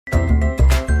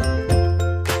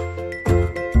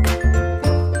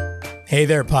Hey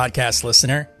there, podcast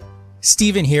listener.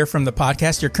 Steven here from the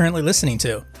podcast you're currently listening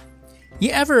to. You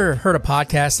ever heard a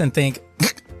podcast and think,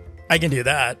 I can do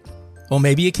that? Well,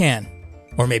 maybe you can.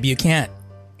 Or maybe you can't.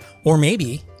 Or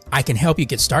maybe I can help you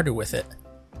get started with it.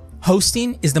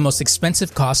 Hosting is the most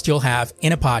expensive cost you'll have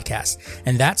in a podcast,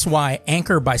 and that's why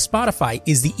Anchor by Spotify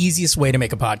is the easiest way to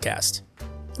make a podcast.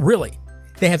 Really,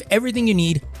 they have everything you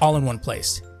need all in one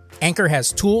place. Anchor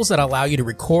has tools that allow you to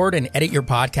record and edit your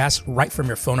podcast right from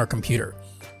your phone or computer.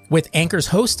 With Anchor's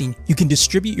hosting, you can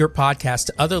distribute your podcast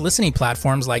to other listening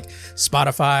platforms like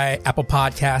Spotify, Apple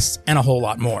Podcasts, and a whole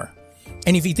lot more.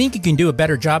 And if you think you can do a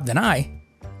better job than I,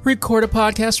 record a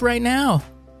podcast right now.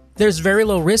 There's very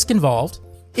low risk involved.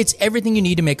 It's everything you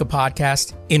need to make a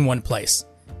podcast in one place.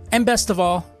 And best of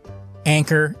all,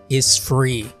 Anchor is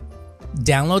free.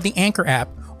 Download the Anchor app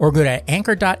or go to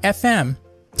anchor.fm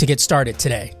to get started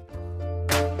today.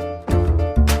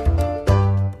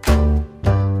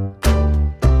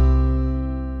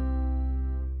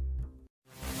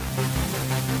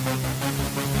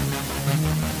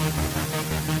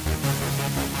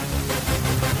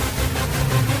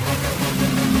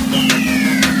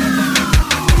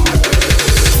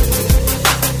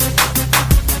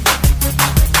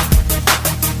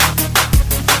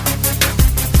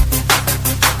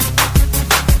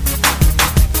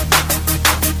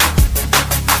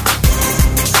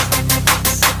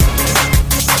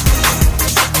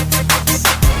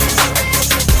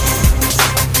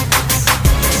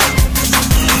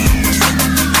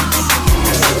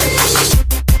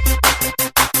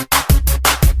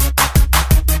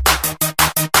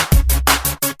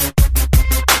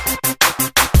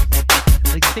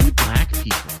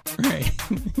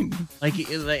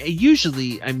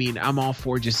 Usually, I mean, I'm all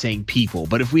for just saying people,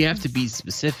 but if we have to be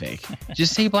specific,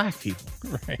 just say black people.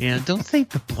 Right. Yeah, don't say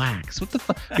the blacks. What the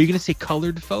fuck? Are you going to say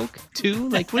colored folk too?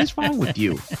 Like, what is wrong with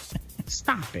you?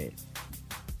 Stop it.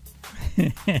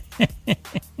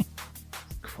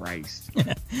 Christ.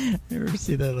 I remember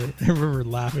see that. I remember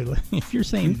laughing. Like, if you're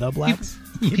saying the blacks,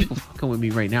 people fucking with me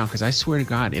right now because I swear to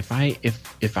God, if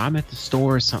I'm at the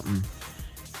store or something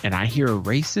and I hear a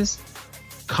racist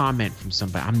comment from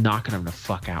somebody, I'm knocking them the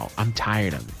fuck out. I'm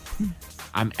tired of it.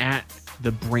 I'm at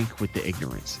the brink with the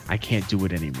ignorance. I can't do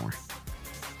it anymore.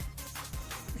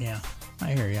 Yeah,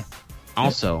 I hear you.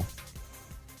 Also,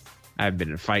 I haven't been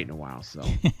in a fight in a while, so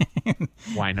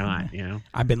why not? You know,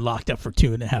 I've been locked up for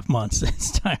 2.5 months.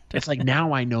 It's like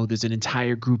now I know there's an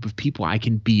entire group of people I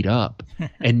can beat up,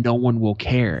 and no one will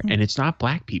care. And it's not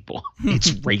black people;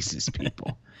 it's racist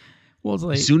people. Well, it's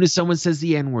like, as soon as someone says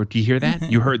the N-word, do you hear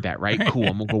that? You heard that, right? Cool.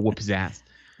 I'm gonna go whoop his ass.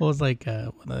 Well, it's like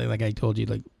I told you,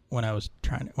 like when I was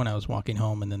walking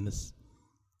home, and then this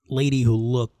lady who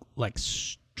looked like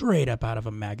straight up out of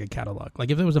a MAGA catalog. Like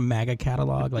if there was a MAGA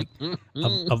catalog, like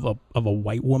of a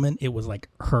white woman, it was like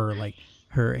her. Like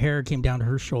her hair came down to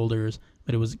her shoulders,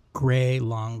 but it was gray,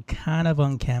 long, kind of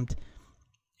unkempt.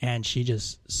 And she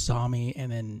just saw me,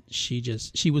 and then she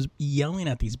was yelling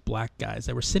at these black guys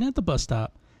that were sitting at the bus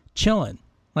stop, chilling,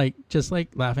 like just like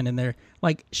laughing in there,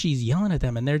 like she's yelling at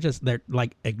them, and they're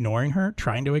like ignoring her,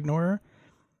 trying to ignore her.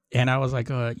 And I was like,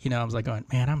 I was like going,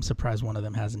 man, I'm surprised one of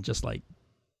them hasn't just like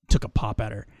took a pop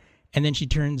at her. And then she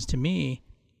turns to me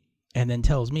and then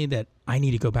tells me that I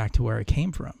need to go back to where I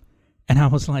came from. And I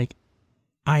was like,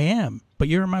 I am, but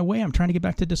you're in my way. I'm trying to get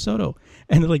back to DeSoto.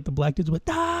 And like the black dudes went,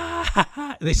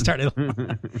 ah, they started.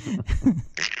 And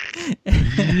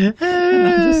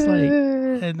I'm just like,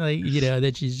 and like,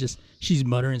 that she's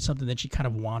muttering something. Then she kind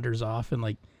of wanders off, and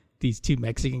like these two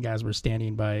Mexican guys were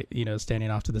standing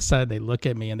off to the side. They look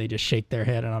at me and they just shake their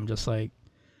head, and I'm just like,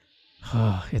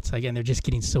 oh, it's like, and they're just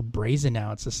getting so brazen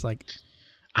now. It's just like,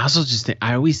 I also just think,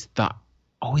 I always thought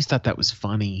that was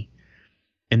funny.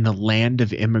 In the land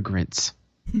of immigrants,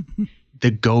 the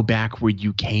go back where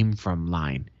you came from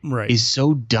line is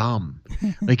so dumb.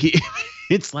 Like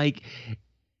it's like,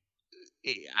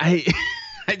 I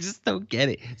just don't get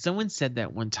it. Someone said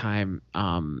that one time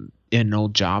in an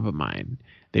old job of mine.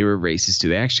 They were racist too.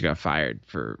 They actually got fired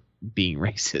for being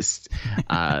racist.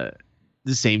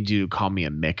 The same dude called me a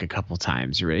Mick a couple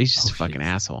times. He's just a fucking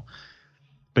asshole.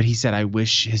 But he said, I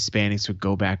wish Hispanics would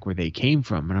go back where they came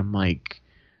from. And I'm like,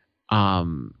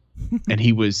 and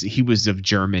he was of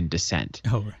German descent.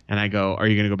 Oh, right. And I go, are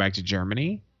you going to go back to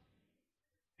Germany?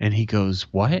 And he goes,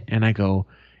 what? And I go,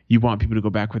 you want people to go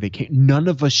back where they came? None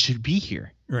of us should be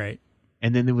here. Right.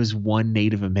 And then there was one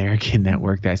Native American that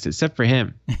worked there, except for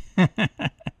him.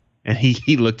 And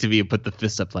he looked at me and put the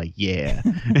fist up like, yeah.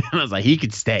 And I was like, he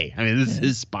could stay. I mean, this is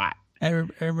his spot. I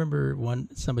remember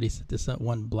somebody said this,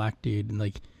 one black dude, and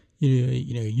like,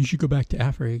 you should go back to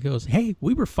Africa. He goes, hey,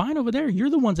 we were fine over there. You're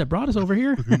the ones that brought us over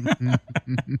here.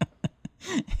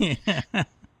 Yeah.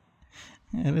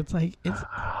 And it's like, it's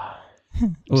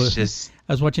just.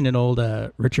 I was watching an old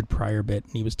Richard Pryor bit,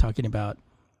 and he was talking about,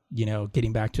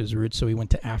 getting back to his roots. So he went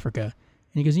to Africa, and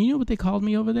he goes, you know what they called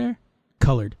me over there?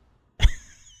 Colored.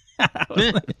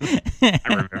 I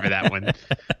remember that one.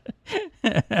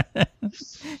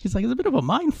 He's like, it's a bit of a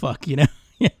mind fuck,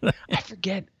 I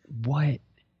forget what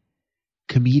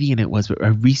comedian it was, but I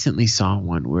recently saw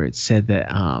one where it said that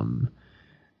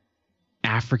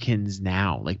Africans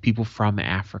now, like people from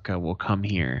Africa, will come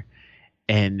here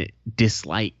and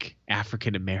dislike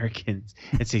African Americans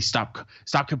and say, stop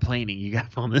complaining, you got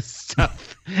all this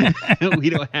stuff we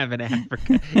don't have in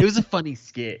Africa. It was a funny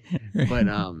skit, but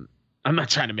I'm not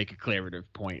trying to make a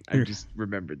declarative point. I just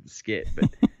remembered the skit, but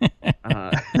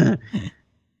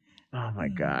oh my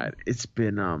God, it's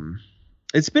been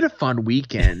a fun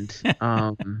weekend.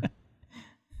 I'm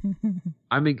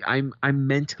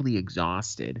mentally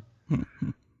exhausted.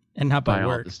 And not by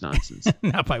work. All this nonsense.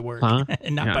 Not by work. Huh?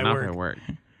 And not by work.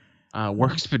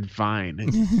 Work's been fine.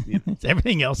 It's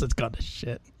everything else that's gone to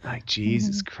shit. Like,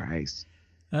 Jesus Christ.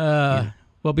 Well,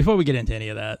 before we get into any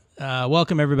of that,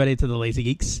 welcome everybody to the Lazy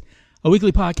Geeks, a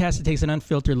weekly podcast that takes an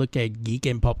unfiltered look at geek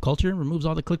and pop culture and removes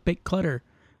all the clickbait clutter.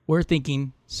 We're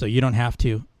thinking so you don't have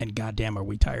to, and goddamn are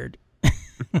we tired.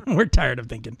 We're tired of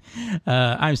thinking.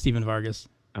 I'm Stephen Vargas.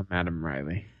 I'm Adam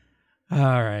Riley.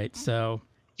 All right, so...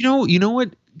 You know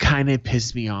what kind of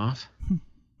pissed me off?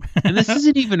 And this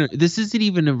isn't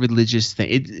even a religious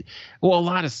thing. A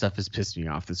lot of stuff has pissed me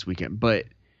off this weekend, but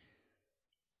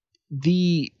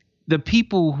the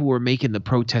people who are making the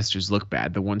protesters look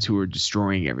bad, the ones who are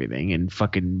destroying everything and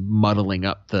fucking muddling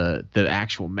up the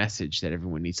actual message that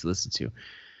everyone needs to listen to.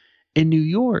 In New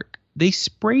York, they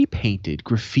spray painted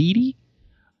graffiti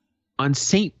on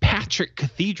St. Patrick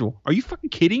Cathedral. Are you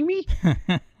fucking kidding me?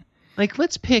 Like,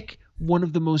 let's pick one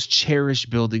of the most cherished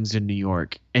buildings in New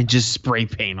York and just spray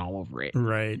paint all over it.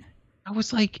 Right. I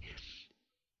was like,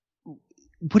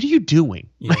 what are you doing?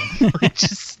 Yeah. Like,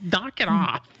 just knock it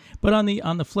off. But on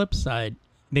the flip side,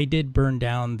 they did burn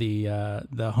down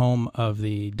the home of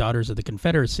the Daughters of the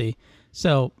Confederacy.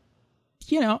 So,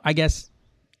 I guess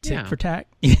tit for tat.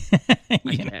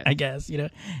 I guess.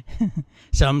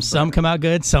 Some come out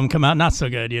good, some come out not so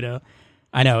good.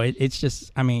 I know it's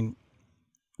just. I mean,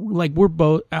 like we're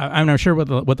both. I'm not sure with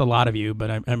a lot of you, but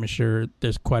I'm sure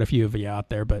there's quite a few of you out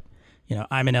there. But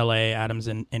I'm in LA, Adam's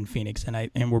in Phoenix,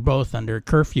 and we're both under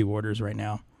curfew orders right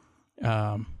now,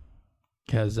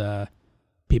 because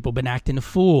people been acting a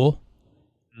fool,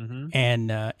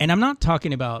 and I'm not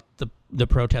talking about the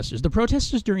protesters. The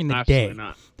protesters during the Absolutely day,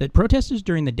 not. The protesters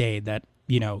during the day that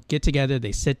get together,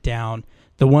 they sit down.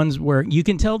 The ones where you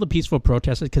can tell the peaceful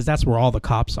protesters because that's where all the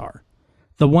cops are.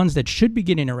 The ones that should be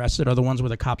getting arrested are the ones where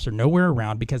the cops are nowhere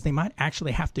around because they might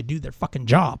actually have to do their fucking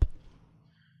job.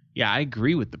 Yeah, I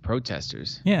agree with the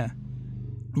protesters. Yeah.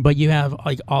 But you have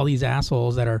like all these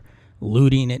assholes that are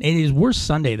looting. And it is worse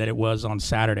Sunday than it was on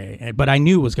Saturday. But I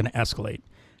knew it was going to escalate.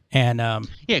 And yeah,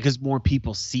 because more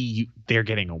people see they're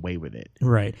getting away with it.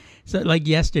 Right. So like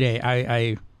yesterday,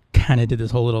 I kind of did this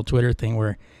whole little Twitter thing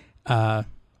where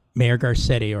Mayor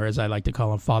Garcetti, or as I like to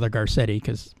call him, Father Garcetti,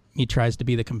 because he tries to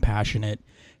be the compassionate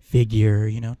figure,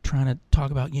 trying to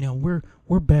talk about,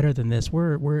 we're better than this.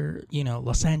 We're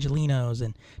Los Angelinos,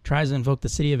 and tries to invoke the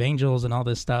City of Angels and all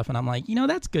this stuff. And I'm like,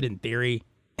 that's good in theory,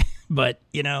 but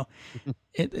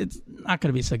it's not going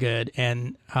to be so good.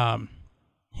 And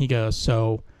he goes,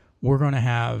 so we're going to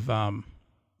have,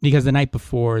 because the night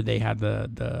before they had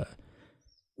the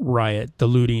riot, the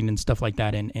looting and stuff like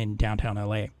that in downtown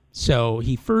LA. So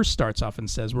he first starts off and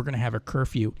says, we're going to have a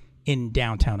curfew in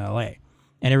downtown LA.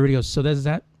 And everybody goes, so does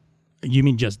that, you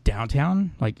mean just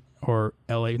downtown? Like, or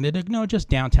LA? And they're like, no, just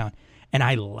downtown. And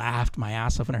I laughed my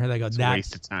ass off when I heard that. I go,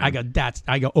 waste of time.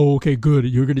 I go, oh, okay, good.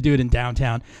 You're going to do it in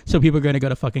downtown. So people are going to go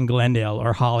to fucking Glendale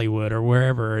or Hollywood or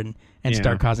wherever and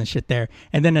start causing shit there.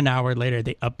 And then an hour later,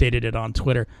 they updated it on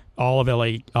Twitter. All of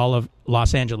LA, all of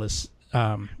Los Angeles.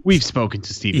 We've spoken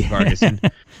to Stephen Vargas. And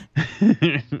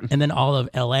then all of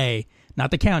LA,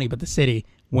 not the county, but the city,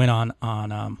 went on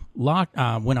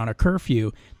a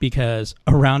curfew because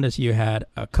around us you had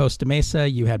Costa Mesa,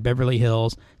 you had Beverly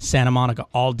Hills, Santa Monica,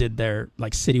 all did their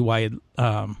like citywide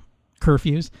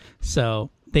curfews.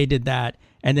 So they did that,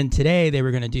 and then today they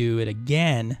were going to do it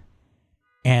again,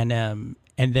 and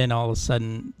then all of a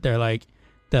sudden they're like,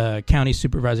 the county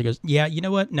supervisor goes, yeah, you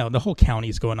know what? No, the whole county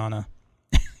is going on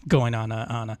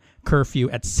a curfew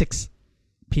at 6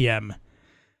 p.m.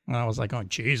 And I was like, oh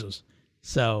Jesus.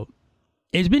 So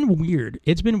It's been weird.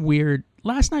 It's been weird.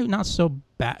 Last night, not so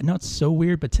bad. Not so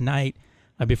weird, but tonight,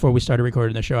 before we started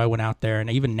recording the show, I went out there, and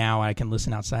even now I can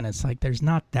listen outside, and it's like there's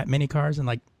not that many cars and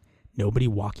like nobody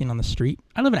walking on the street.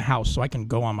 I live in a house, so I can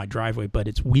go on my driveway, but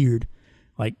it's weird.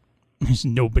 Like, there's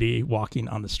nobody walking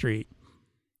on the street.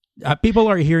 People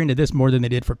are adhering to this more than they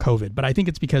did for COVID, but I think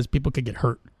it's because people could get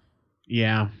hurt.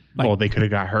 Yeah. Like, well, they could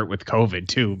have got hurt with COVID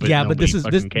too, but yeah, but this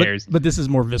cares. But this is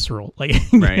more visceral. Like,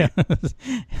 right.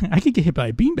 I could get hit by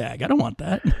a beanbag. I don't want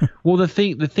that. Well, the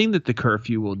thing that the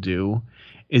curfew will do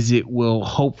is it will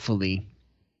hopefully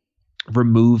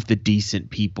remove the decent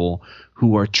people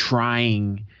who are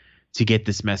trying to get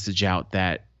this message out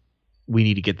that we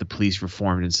need to get the police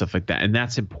reformed and stuff like that. And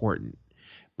that's important.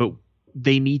 But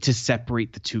they need to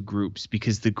separate the two groups,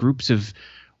 because the groups of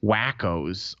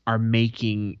wackos are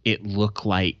making it look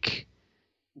like,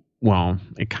 well,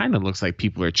 it kind of looks like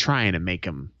people are trying to make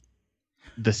them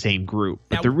the same group,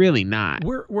 but now, they're really not.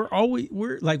 We're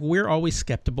always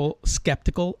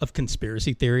skeptical of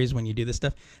conspiracy theories when you do this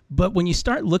stuff. But when you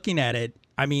start looking at it,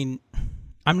 I mean,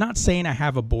 I'm not saying I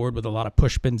have a board with a lot of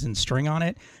push pins and string on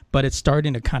it, but it's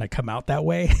starting to kind of come out that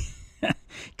way,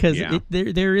 because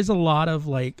there is a lot of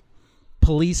like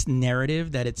police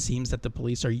narrative that it seems that the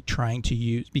police are trying to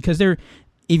use, because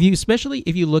especially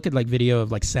if you look at like video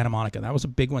of like Santa Monica, that was a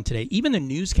big one today. Even the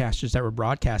newscasters that were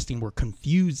broadcasting were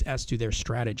confused as to their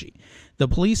strategy. The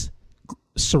police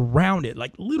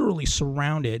literally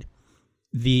surrounded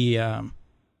the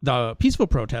peaceful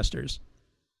protesters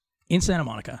in Santa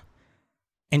Monica.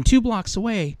 And 2 blocks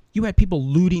away, you had people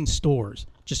looting stores,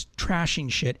 just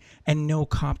trashing shit, and no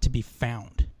cop to be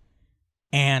found.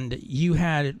 And you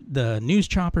had the news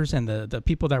choppers and the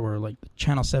people that were like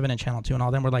Channel 7 and Channel 2 and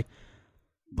all them were like,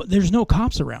 but there's no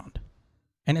cops around.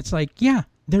 And it's like, yeah,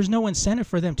 there's no incentive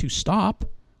for them to stop.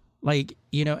 Like,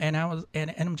 you know, and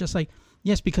I'm just like,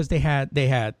 yes, because they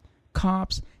had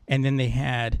cops, and then they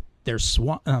had their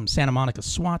Santa Monica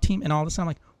SWAT team and all this. I'm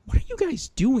like, what are you guys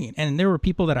doing? And there were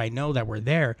people that I know that were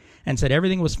there and said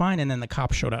everything was fine, and then the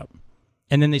cops showed up.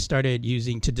 And then they started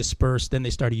using to disperse. Then they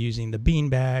started using the bean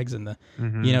bags and the,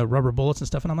 rubber bullets and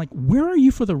stuff. And I'm like, where are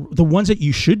you for the ones that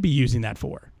you should be using that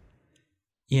for?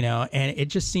 You know, and it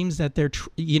just seems that they're,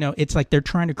 it's like they're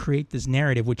trying to create this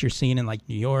narrative, which you're seeing in like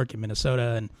New York and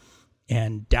Minnesota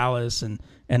and Dallas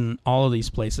and all of these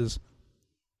places.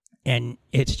 And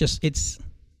it's just, it's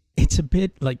a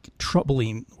bit like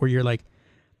troubling, where you're like,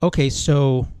 okay,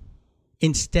 so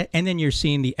instead, and then you're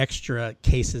seeing the extra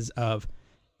cases of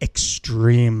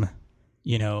extreme,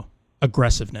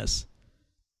 aggressiveness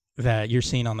that you're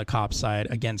seeing on the cop side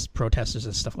against protesters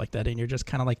and stuff like that. And you're just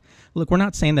kind of like, look, we're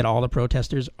not saying that all the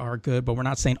protesters are good, but we're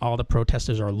not saying all the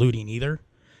protesters are looting either.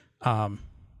 And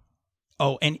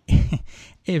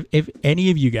if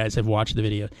any of you guys have watched the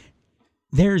video,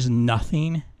 there's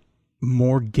nothing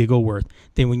more giggle worth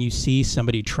than when you see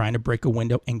somebody trying to break a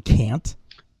window and can't.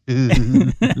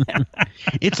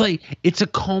 It's like, it's a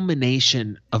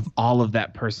culmination of all of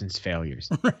that person's failures.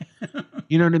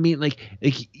 You know what I mean? Like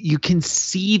you can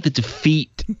see the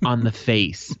defeat on the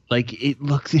face. Like, it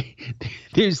looks,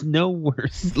 there's no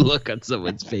worse look on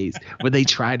someone's face when they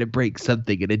try to break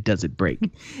something and it doesn't break.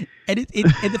 And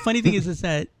and the funny thing is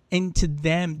that, and to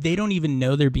them, they don't even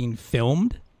know they're being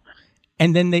filmed.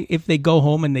 And then if they go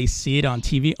home and they see it on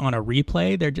TV on a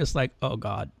replay, they're just like, oh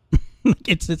God.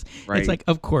 It's like,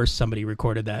 of course somebody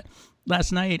recorded that.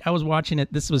 Last night I was watching it.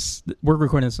 We're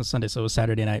recording this on Sunday, so it was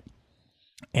Saturday night.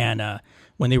 And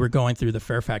when they were going through the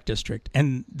Fairfax district,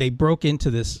 and they broke into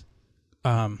this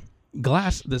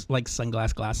this like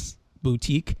sunglass glass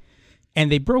boutique,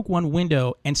 and they broke one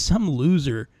window, and some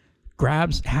loser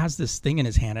has this thing in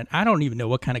his hand, and I don't even know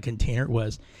what kind of container it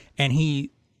was. And he,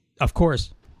 of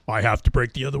course, I have to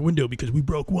break the other window because we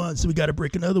broke one, so we got to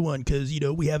break another one because,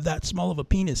 we have that small of a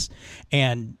penis.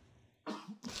 And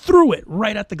threw it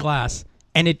right at the glass,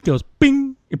 and it goes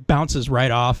bing, it bounces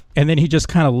right off. And then he just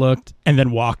kind of looked and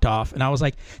then walked off. And I was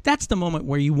like, that's the moment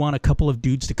where you want a couple of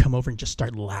dudes to come over and just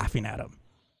start laughing at him.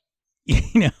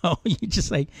 You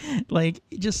just like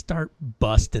just start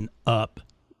busting up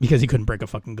because he couldn't break a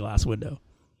fucking glass window.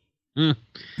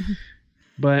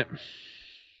 But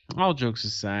all jokes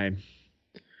aside,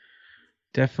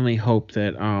 definitely hope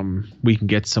that we can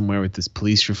get somewhere with this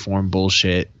police reform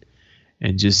bullshit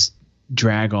and just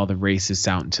drag all the racists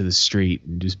out into the street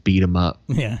and just beat them up.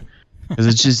 Yeah.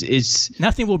 Because it's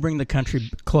nothing will bring the country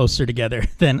closer together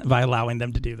than by allowing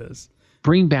them to do this.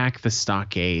 Bring back the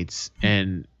stockades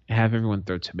and have everyone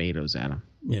throw tomatoes at them.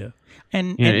 Yeah.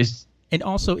 And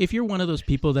also, if you're one of those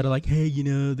people that are like, hey,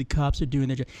 the cops are doing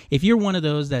their job. If you're one of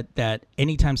those that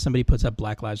anytime somebody puts up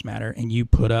Black Lives Matter and you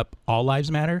put up All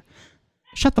Lives Matter,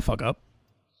 shut the fuck up.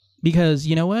 Because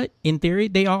you know what? In theory,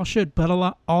 they all should,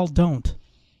 but all don't.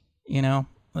 You know,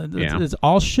 it's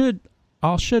all should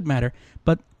matter,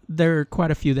 but there are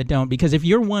quite a few that don't. Because if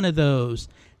you're one of those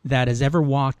that has ever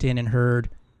walked in and heard,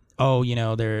 oh, you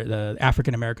know, the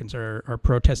African Americans are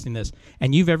protesting this,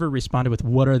 and you've ever responded with,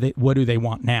 what do they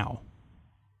want now?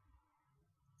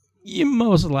 You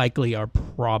most likely are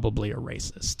probably a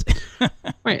racist.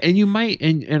 Right, and you might,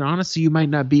 and honestly, you might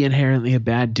not be inherently a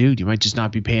bad dude. You might just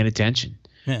not be paying attention.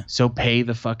 Yeah. So pay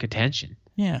the fuck attention.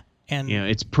 Yeah. And you know,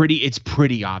 it's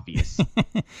pretty obvious.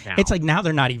 It's like now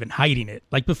they're not even hiding it.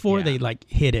 Like before they like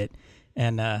hid it.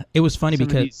 And it was funny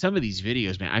because some of these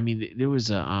videos, man. I mean, there was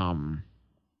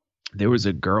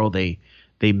a girl they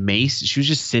maced. She was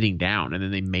just sitting down, and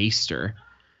then they maced her,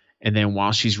 and then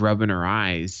while she's rubbing her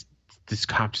eyes, this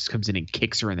cop just comes in and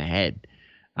kicks her in the head.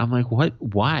 I'm like, what?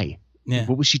 Why? Yeah.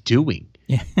 What was she doing?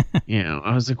 Yeah. You know,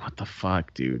 I was like, what the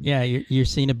fuck, dude? Yeah, you're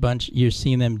seeing a bunch. You're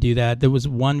seeing them do that. There was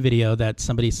one video that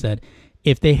somebody said,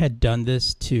 if they had done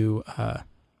this to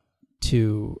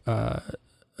the,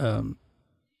 oh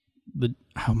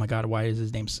my God, why is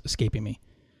his name escaping me?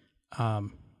 The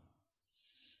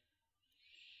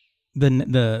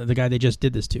guy they just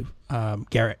did this to,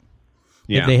 Garrett.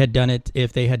 Yeah. If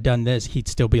they had done this, he'd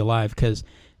still be alive, because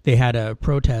they had a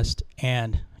protest,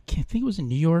 and I think it was in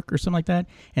New York or something like that,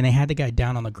 and they had the guy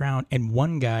down on the ground, and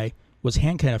one guy was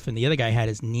handcuffed, and the other guy had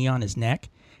his knee on his neck,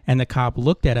 and the cop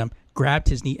looked at him, grabbed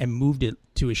his knee, and moved it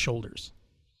to his shoulders.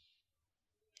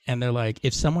 And they're like,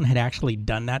 if someone had actually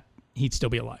done that, he'd still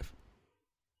be alive.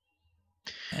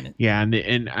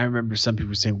 And I remember some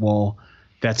people saying, well,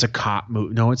 that's a cop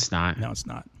move. No, it's not. No, it's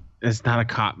not. It's not a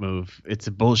cop move. It's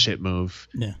a bullshit move.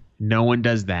 Yeah. No one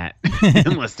does that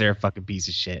unless they're a fucking piece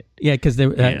of shit. Yeah, because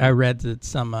I read that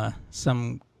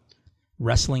some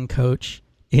wrestling coach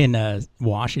in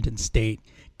Washington State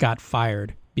got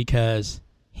fired because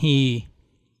he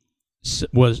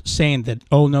was saying that,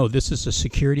 oh no, this is a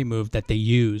security move that they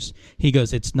use. He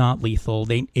goes, it's not lethal.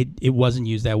 It wasn't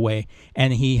used that way.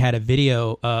 And he had a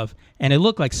video of, and it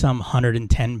looked like some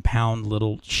 110-pound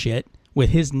little shit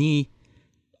with his knee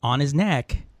on his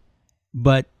neck,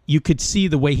 but you could see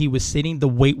the way he was sitting, the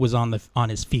weight was on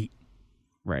his feet,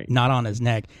 right, not on his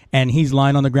neck. And he's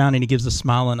lying on the ground, and he gives a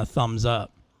smile and a thumbs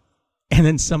up. And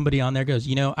then somebody on there goes,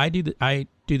 you know, I do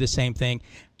the same thing.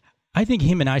 I think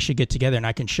him and I should get together, and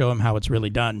I can show him how it's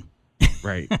really done.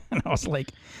 Right. And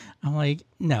I'm like,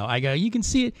 no. I go, you can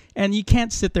see it, and you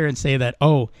can't sit there and say that,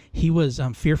 oh, he was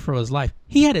fearful for his life.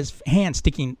 He had his hand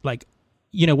sticking, like,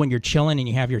 you know, when you're chilling and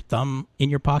you have your thumb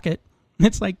in your pocket.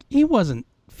 It's like he wasn't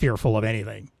fearful of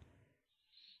anything.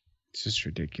 It's just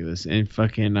ridiculous. And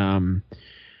fucking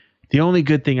the only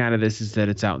good thing out of this is that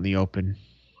it's out in the open,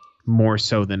 more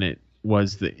so than it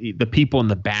was the people in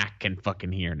the back can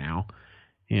fucking hear now.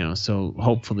 You know, so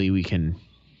hopefully we can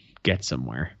get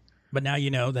somewhere. But now you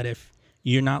know that if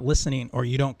you're not listening or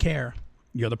you don't care,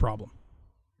 you're the problem.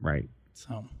 Right.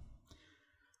 So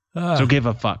give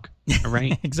a fuck. All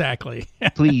right? Exactly.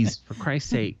 Please, for Christ's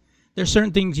sake. There's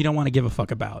certain things you don't want to give a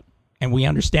fuck about, and we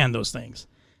understand those things.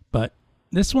 But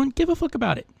this one, give a fuck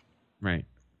about it. Right.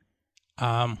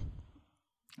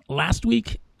 Last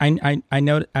week, I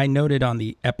noted on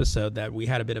the episode that we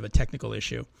had a bit of a technical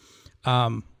issue.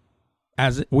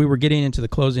 As we were getting into the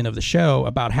closing of the show,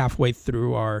 about halfway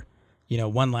through our,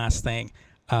 one last thing,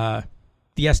 the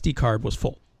SD card was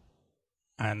full.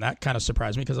 And that kind of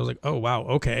surprised me because I was like, oh, wow,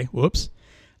 okay, whoops.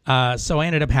 So I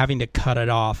ended up having to cut it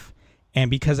off. And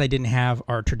because I didn't have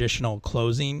our traditional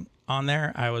closing on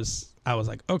there, I was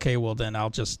like, okay, well, then I'll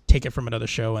just take it from another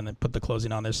show and then put the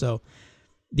closing on there. So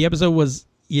the episode was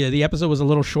a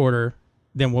little shorter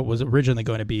than what was originally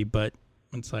going to be, but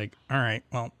it's like, all right,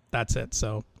 well, that's it.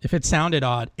 So if it sounded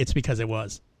odd, it's because it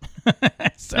was.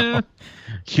 So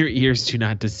your ears do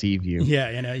not deceive you.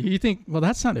 Yeah, you think, well,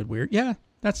 that sounded weird. Yeah,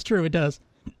 that's true. It does.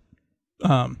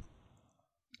 But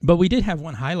we did have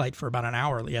one highlight for about an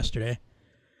hour yesterday.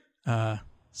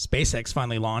 SpaceX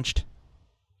finally launched.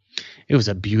 It was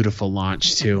a beautiful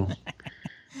launch too.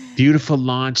 Beautiful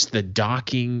launch. The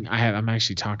docking. I'm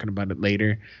actually talking about it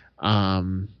later. I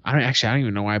don't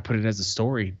even know why I put it as a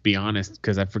story, to be honest,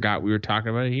 because I forgot we were talking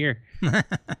about it here.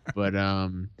 But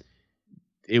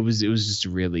it was just a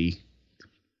really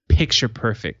picture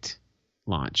perfect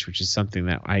launch, which is something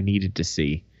that I needed to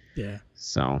see. Yeah.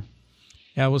 So.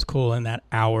 Yeah, it was cool in that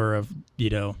hour of,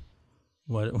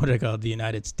 what do I call it? The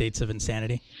United States of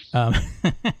Insanity.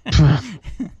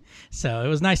 So it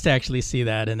was nice to actually see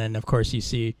that. And then, of course, you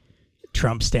see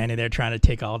Trump standing there trying to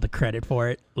take all the credit for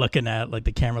it, looking at like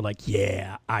the camera like,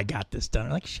 yeah, I got this done.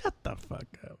 I'm like, shut the fuck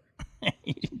up.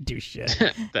 You didn't do shit.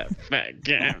 Shut the fuck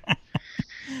up.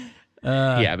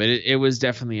 Yeah, but it was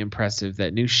definitely impressive.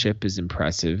 That new ship is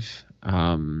impressive.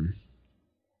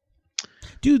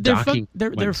 Dude,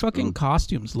 their fucking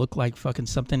costumes look like fucking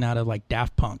something out of like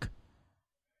Daft Punk.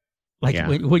 Like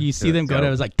when you see them go, it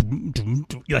was like,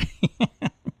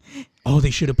 oh,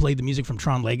 they should have played the music from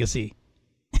Tron Legacy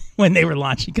when they were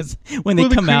launching, because when they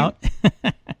come out,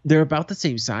 they're about the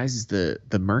same size as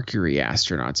the Mercury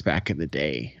astronauts back in the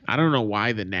day. I don't know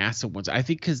why the NASA ones. I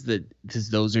think because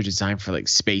those are designed for like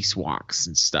spacewalks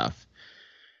and stuff,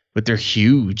 but they're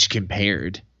huge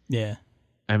compared. Yeah.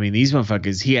 I mean, these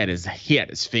motherfuckers. He had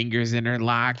his fingers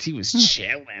interlocked. He was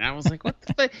chilling. I was like, what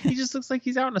the fuck? He just looks like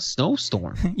he's out in a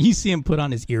snowstorm. You see him put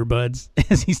on his earbuds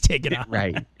as he's taking off.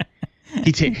 Right.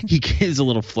 He gives a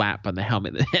little flap on the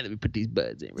helmet. Let me put these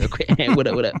buds in real quick. What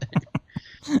up? What up?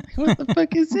 What the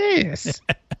fuck is this?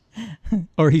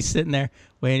 Or he's sitting there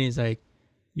waiting. He's like,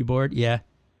 "You bored? Yeah.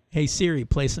 Hey Siri,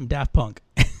 play some Daft Punk."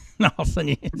 And all of a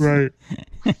sudden, right.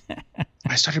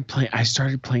 I started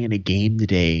playing a game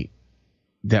today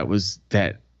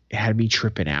that had me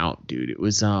tripping out, dude. It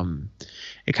was it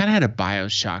kind of had a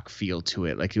BioShock feel to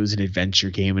it, like it was an adventure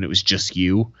game and it was just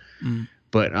you.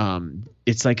 But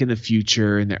it's like in the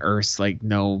future and the Earth's like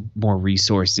no more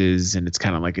resources and it's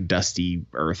kind of like a dusty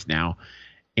Earth now.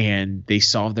 And they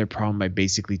solved their problem by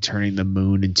basically turning the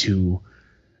moon into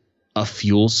a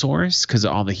fuel source because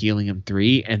of all the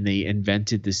helium-3, and they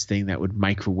invented this thing that would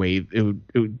microwave. It would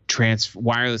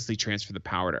wirelessly transfer the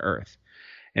power to Earth,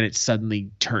 and it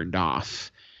suddenly turned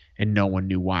off, and no one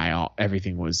knew why.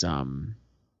 Everything was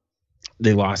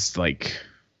they lost like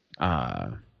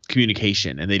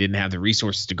communication, and they didn't have the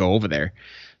resources to go over there.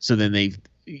 So then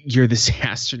you're this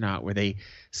astronaut where they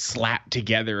slap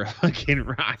together a fucking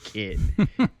rocket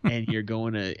and you're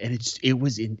going to, and it's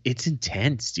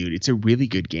intense, dude. It's a really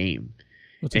good game.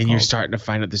 What's it called? You're starting to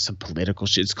find out there's some political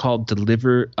shit. It's called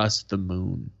Deliver Us the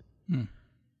Moon.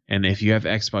 And if you have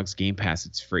Xbox Game Pass,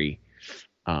 it's free.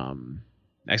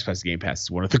 Xbox Game Pass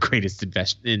is one of the greatest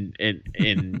investments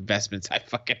I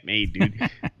fucking made, dude.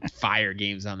 Fire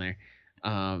games on there.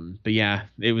 But yeah,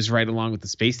 it was right along with the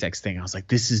SpaceX thing. I was like,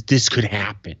 this could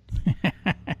happen.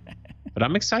 But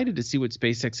I'm excited to see what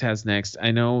SpaceX has next.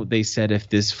 I know they said if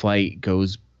this flight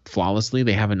goes flawlessly,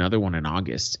 they have another one in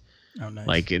August. Oh, nice.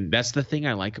 Like, and that's the thing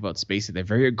I like about SpaceX. They're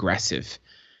very aggressive.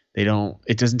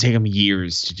 It doesn't take them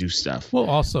years to do stuff. Well,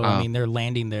 also, I mean, they're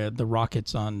landing the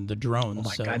rockets on the drones.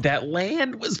 Oh my God, that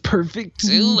land was perfect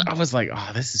too. I was like,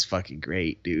 oh, this is fucking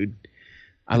great, dude.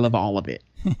 I love all of it.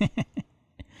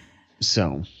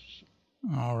 So,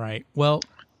 all right. Well,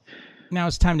 now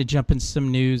it's time to jump into some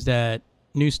news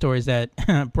stories that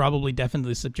probably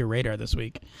definitely slipped your radar this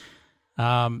week.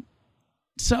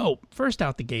 So first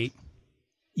out the gate,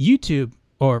 YouTube,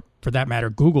 or for that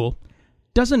matter, Google,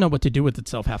 doesn't know what to do with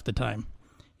itself half the time.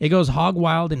 It goes hog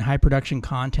wild in high production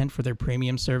content for their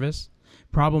premium service.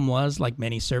 Problem was, like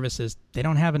many services, they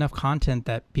don't have enough content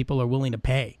that people are willing to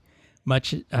pay.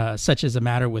 Such as a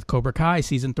matter with Cobra Kai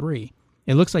Season 3.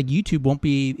 It looks like YouTube won't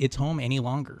be its home any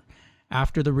longer.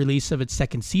 After the release of its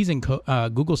second season,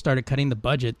 Google started cutting the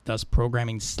budget, thus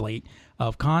programming slate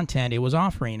of content it was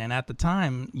offering. And at the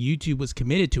time, YouTube was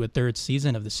committed to a third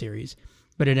season of the series,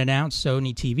 but it announced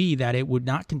Sony TV that it would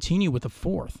not continue with a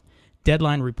fourth.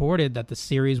 Deadline reported that the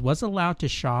series was allowed to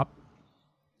shop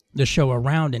the show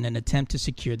around in an attempt to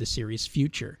secure the series'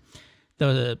 future.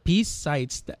 The piece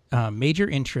cites major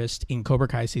interest in Cobra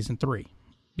Kai Season 3.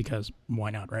 Because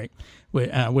why not, right?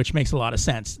 Which makes a lot of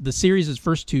sense. The series'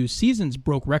 first two seasons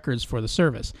broke records for the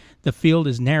service. The field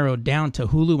is narrowed down to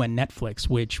Hulu and Netflix,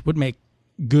 which would make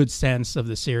good sense of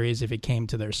the series if it came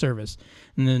to their service.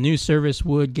 And the new service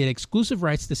would get exclusive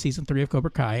rights to Season 3 of Cobra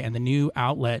Kai, and the new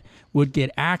outlet would get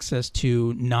access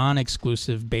to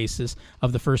non-exclusive basis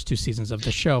of the first two seasons of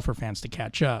the show for fans to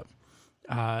catch up.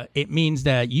 It means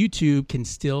that YouTube can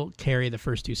still carry the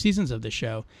first two seasons of the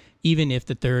show, even if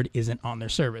the third isn't on their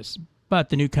service. But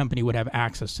the new company would have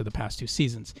access to the past two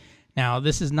seasons. Now,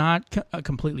 this is not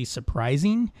completely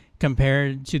surprising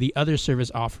compared to the other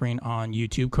service offering on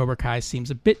YouTube. Cobra Kai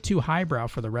seems a bit too highbrow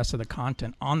for the rest of the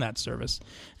content on that service.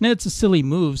 And it's a silly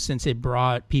move since it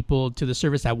brought people to the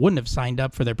service that wouldn't have signed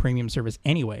up for their premium service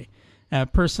anyway.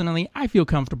 Personally, I feel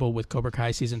comfortable with Cobra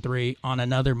Kai Season 3 on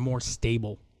another more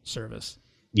stable service.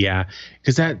 Yeah,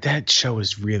 because that show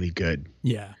is really good.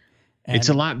 Yeah. And it's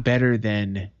a lot better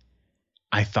than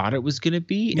I thought it was going to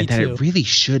be, and that it really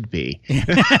should be.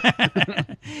 Yeah,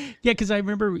 because I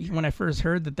remember when I first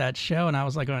heard that show, and I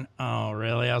was like going, oh,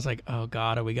 really? I was like, oh,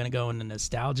 God, are we going to go into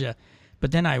nostalgia?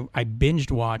 But then I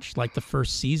binged watched like the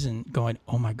first season going,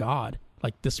 oh, my God,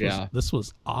 like this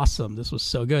was awesome. This was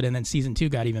so good. And then Season 2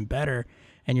 got even better.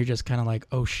 and you're just kind of like,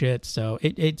 oh shit. So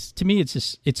it's to me,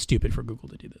 it's stupid for Google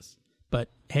to do this. But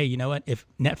hey, you know what? If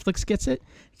Netflix gets it,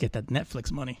 get that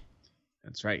Netflix money.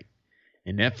 That's right.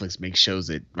 And Netflix makes shows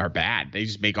that are bad. They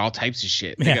just make all types of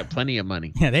shit. They got plenty of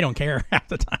money. Yeah, they don't care half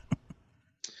the time.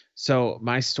 So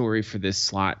my story for this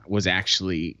slot was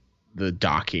actually the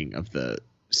docking of the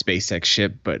SpaceX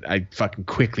ship, but I fucking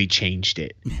quickly changed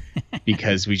it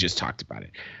because we just talked about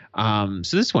it.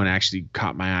 So this one actually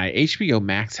caught my eye. HBO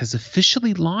Max has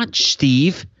officially launched,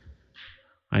 Steve.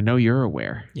 I know you're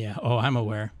aware. Yeah. Oh, I'm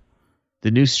aware.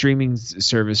 The new streaming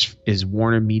service is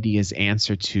Warner Media's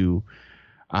answer to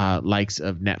likes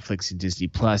of Netflix and Disney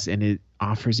Plus, and it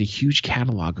offers a huge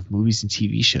catalog of movies and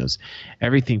TV shows,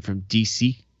 everything from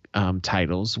DC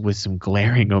titles with some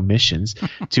glaring omissions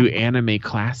to anime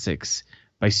classics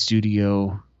by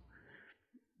Studio.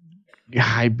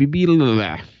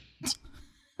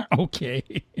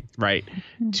 Okay. Right.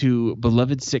 To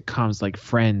beloved sitcoms like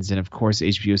Friends and, of course,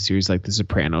 HBO series like The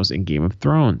Sopranos and Game of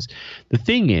Thrones. The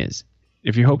thing is,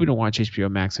 if you're hoping to watch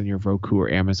HBO Max on your Roku or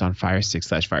Amazon Fire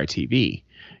Stick/Fire TV,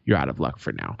 you're out of luck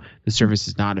for now. The service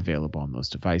is not available on those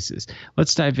devices.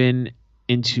 Let's dive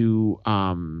into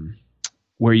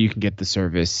where you can get the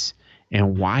service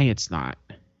and why it's not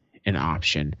an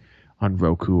option on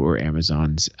Roku or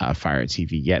Amazon's Fire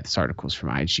TV yet. This article is from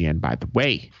IGN, by the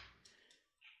way.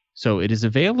 So it is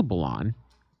available on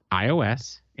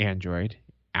iOS, Android,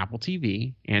 Apple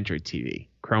TV, Android TV,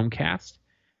 Chromecast.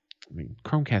 I mean,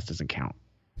 Chromecast doesn't count.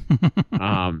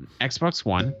 Xbox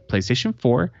One, PlayStation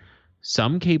 4,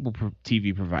 some cable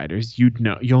TV providers,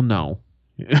 you'll know,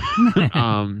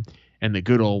 and the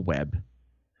good old web.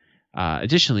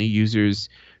 Additionally, users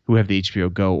who have the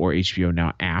HBO Go or HBO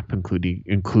Now app,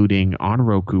 including on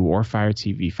Roku or Fire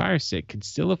TV Fire Stick, can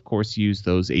still, of course, use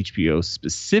those HBO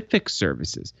specific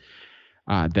services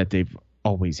that they've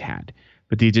always had.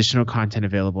 But the additional content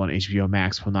available on HBO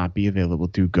Max will not be available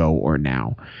through Go or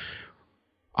Now.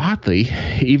 Oddly,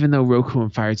 even though Roku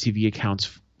and Fire TV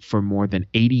accounts for more than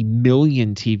 80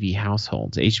 million TV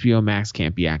households, HBO Max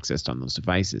can't be accessed on those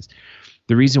devices.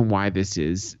 The reason why this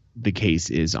is the case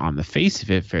is, on the face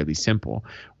of it, fairly simple.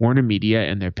 Warner Media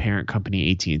and their parent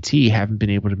company AT&T haven't been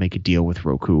able to make a deal with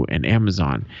Roku and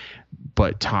Amazon,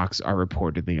 but talks are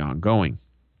reportedly ongoing.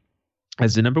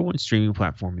 As the number one streaming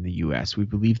platform in the U.S., we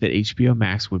believe that HBO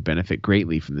Max would benefit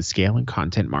greatly from the scale and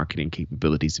content marketing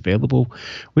capabilities available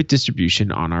with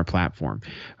distribution on our platform.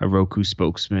 A Roku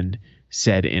spokesman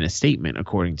said in a statement,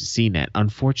 according to CNET,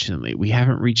 "Unfortunately, we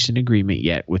haven't reached an agreement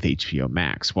yet with HBO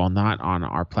Max. While not on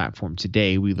our platform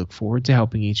today, we look forward to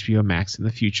helping HBO Max in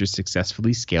the future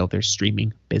successfully scale their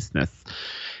streaming business."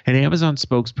 An Amazon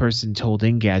spokesperson told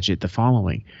Engadget the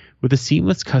following: "With a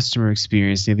seamless customer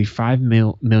experience, nearly 5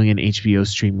 million HBO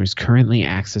streamers currently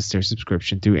access their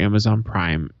subscription through Amazon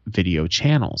Prime Video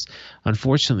channels.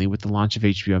 Unfortunately, with the launch of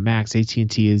HBO Max,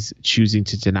 AT&T is choosing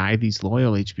to deny these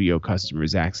loyal HBO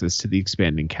customers access to the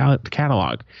expanding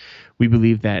catalog. We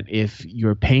believe that if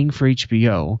you're paying for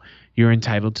HBO, you're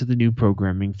entitled to the new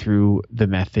programming through the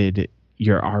method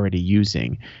you're already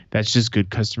using. That's just good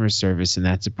customer service, and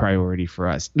that's a priority for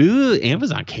us." Ooh,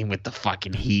 Amazon came with the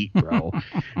fucking heat, bro.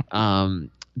 John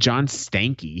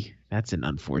Stankey, that's an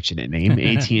unfortunate name,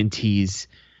 AT&T's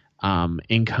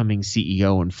incoming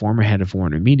CEO and former head of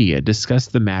Warner Media,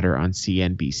 discussed the matter on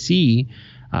CNBC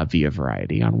via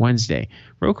Variety on Wednesday.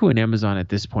 "Roku and Amazon at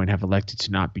this point have elected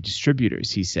to not be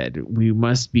distributors," he said. "We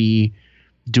must be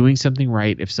doing something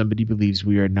right if somebody believes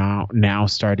we are now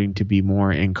starting to be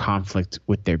more in conflict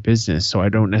with their business. So I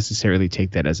don't necessarily take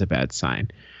that as a bad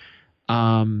sign."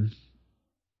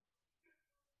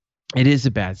 It is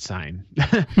a bad sign.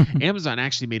 Amazon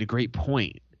actually made a great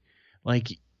point.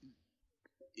 Like,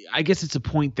 I guess it's a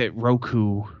point that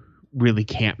Roku really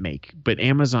can't make, but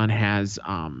Amazon has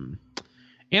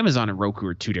Amazon and Roku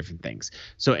are two different things.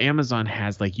 So Amazon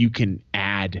has, like, you can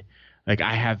add, like,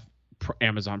 I have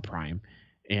Amazon Prime.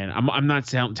 And I'm not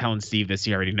telling Steve this,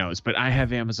 he already knows, but I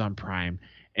have Amazon Prime,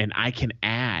 and I can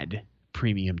add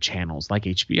premium channels like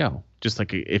HBO, just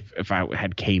like if I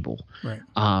had cable. Right.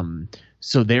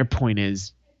 So their point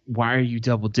is, why are you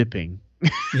double dipping?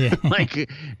 Yeah.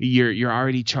 Like, you're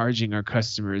already charging our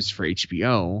customers for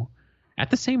HBO at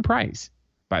the same price,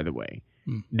 by the way.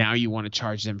 Now you want to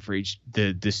charge them for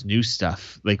this new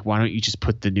stuff. Like, why don't you just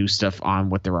put the new stuff on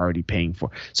what they're already paying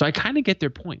for? So I kind of get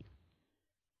their point.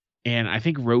 And I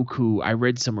think Roku, I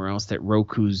read somewhere else that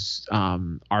Roku's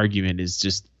argument is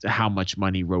just how much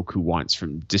money Roku wants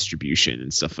from distribution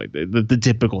and stuff like that. The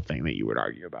typical thing that you would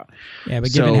argue about. Yeah,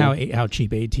 but given how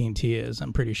cheap AT&T is,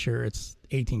 I'm pretty sure it's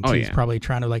AT&T is probably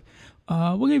trying to, like,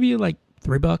 we'll give you like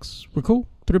 $3. We're cool.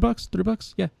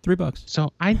 $3. Yeah, $3.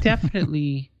 So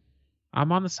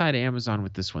I'm on the side of Amazon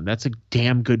with this one. That's a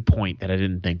damn good point that I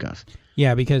didn't think of.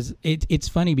 Yeah, because it's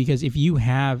funny because if you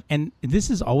have, and this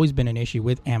has always been an issue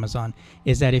with Amazon,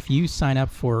 is that if you sign up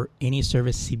for any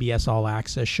service, CBS All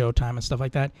Access, Showtime, and stuff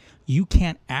like that, you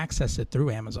can't access it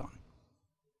through Amazon.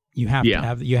 You have to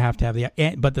have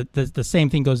the, but the same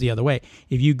thing goes the other way.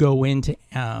 If you go into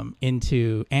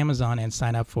Amazon and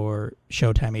sign up for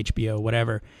Showtime, HBO,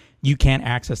 whatever, you can't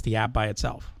access the app by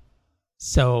itself.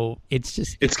 So it's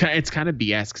kind of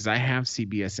BS because I have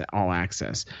CBS All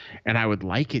Access and I would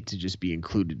like it to just be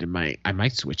included in I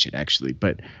might switch it actually,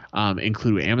 but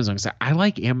include with Amazon because I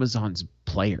like Amazon's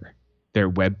player, their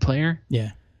web player.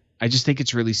 Yeah. I just think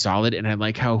it's really solid and I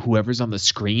like how whoever's on the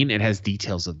screen, it has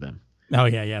details of them. Oh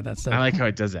yeah. I like how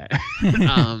it does that.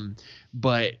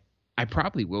 But I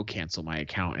probably will cancel my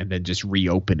account and then just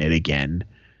reopen it again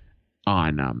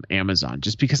on Amazon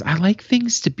just because I like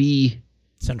things to be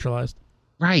centralized.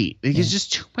 Right. There's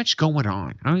just too much going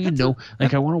on. I don't even know.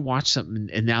 I want to watch something,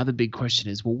 and now the big question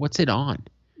is, well, what's it on?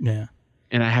 Yeah.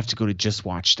 And I have to go to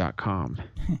justwatch.com.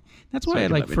 That's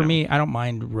why, for me, I don't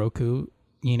mind Roku.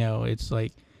 It's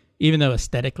like, even though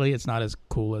aesthetically it's not as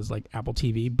cool as like Apple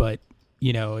TV, but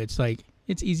it's like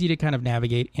it's easy to kind of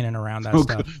navigate in and around that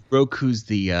stuff. Roku's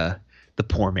the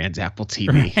poor man's Apple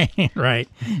TV. Right.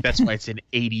 That's why it's an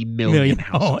 80 million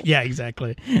household. Oh, yeah,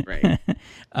 exactly. Right.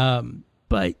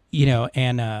 But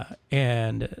and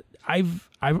I've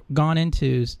gone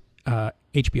into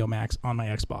HBO Max on my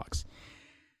Xbox.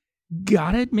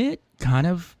 Gotta admit, kind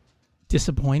of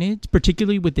disappointed,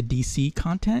 particularly with the DC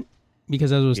content,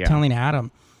 because as I was telling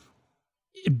Adam,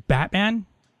 Batman,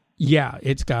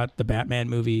 it's got the Batman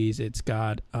movies, it's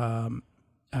got some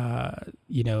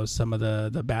of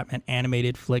the Batman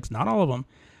animated flicks, not all of them.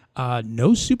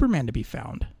 No Superman to be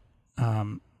found,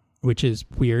 which is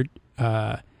weird.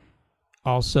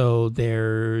 Also,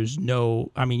 there's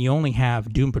no, you only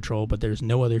have Doom Patrol, but there's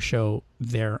no other show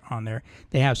on there.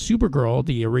 They have Supergirl,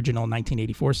 the original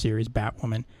 1984 series,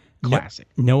 Batwoman. Classic.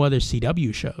 No other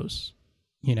CW shows,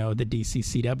 the DC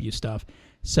CW stuff.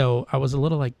 So I was a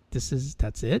little like, that's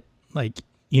it? Like,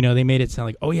 they made it sound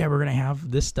like, oh yeah, we're going to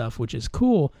have this stuff, which is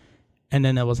cool. And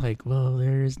then I was like, well,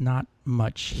 there's not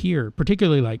much here.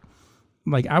 Particularly like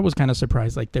I was kind of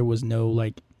surprised, like there was no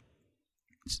like,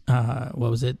 what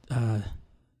was it?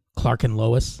 Clark and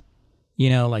Lois,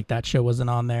 like that show wasn't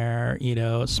on there,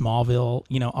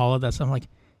 Smallville, all of that stuff. I'm like,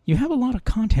 you have a lot of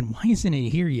content. Why isn't it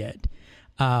here yet?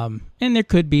 And there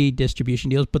could be distribution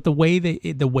deals, but the way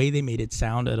they made it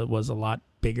sound, it was a lot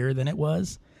bigger than it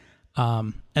was.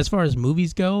 As far as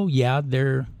movies go,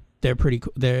 they're pretty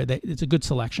cool. It's a good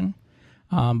selection.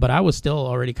 But I was still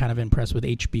already kind of impressed with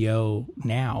HBO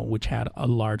Now, which had a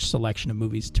large selection of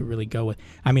movies to really go with.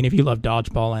 If you love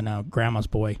Dodgeball and Grandma's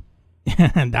Boy,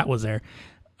 and that was there.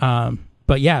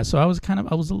 But yeah, so I was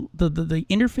the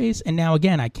interface, and now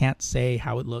again, I can't say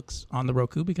how it looks on the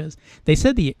Roku because they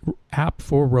said the app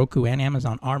for Roku and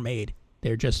Amazon are made.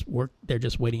 They're just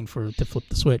waiting to flip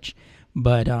the switch.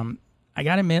 But I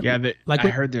gotta admit, I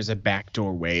heard there's a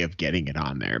backdoor way of getting it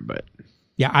on there, but.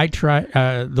 Yeah, I tried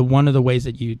one of the ways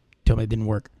that you told me it didn't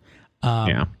work.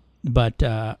 But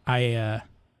I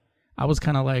was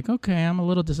kind of like, okay, I'm a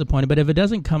little disappointed. But if it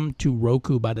doesn't come to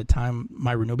Roku by the time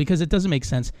my renewal, because it doesn't make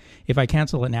sense. If I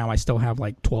cancel it now, I still have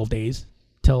like 12 days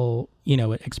till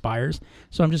it expires.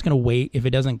 So I'm just gonna wait. If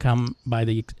it doesn't come by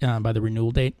the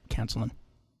renewal date, canceling.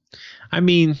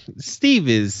 Steve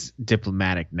is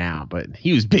diplomatic now, but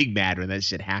he was big mad when that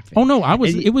shit happened. Oh no,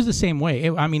 it was the same way.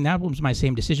 That was my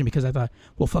same decision because I thought,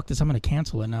 well, fuck this, I'm going to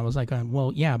cancel it. And I was like,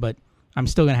 well, yeah, but I'm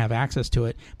still going to have access to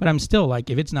it. But I'm still like,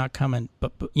 if it's not coming,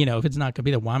 but if it's not going to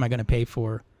be there, why am I going to pay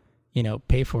for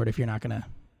it if you're not going to?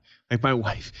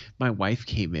 Like my wife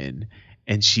came in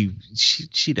and she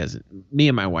doesn't. Me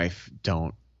and my wife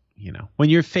don't. When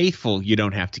you're faithful, you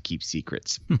don't have to keep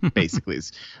secrets, basically.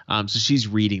 So she's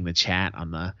reading the chat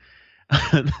on the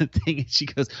thing, and she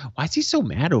goes, why is he so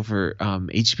mad over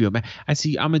HBO Max? I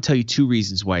see, I'm going to tell you two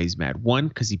reasons why he's mad. One,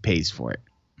 because he pays for it.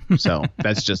 So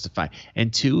that's justified.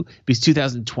 And two, because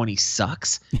 2020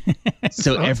 sucks.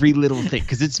 So every little thing,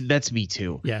 because that's me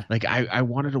too. Yeah. Like I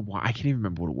wanted to watch, I can't even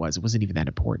remember what it was. It wasn't even that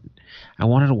important. I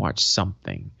wanted to watch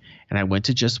something. And I went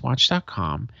to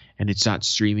justwatch.com and it's not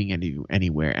streaming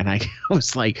anywhere. And I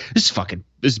was like, this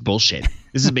is bullshit.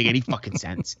 This doesn't make any fucking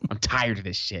sense. I'm tired of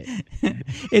this shit.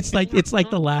 It's like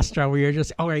the last straw where you're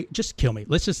just, all right, just kill me.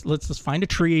 Let's just find a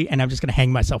tree and I'm just gonna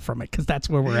hang myself from it because that's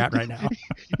where we're at right now.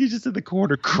 You're just in the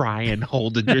corner crying,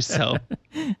 holding yourself.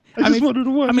 I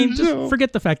mean, just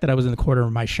forget the fact that I was in the corner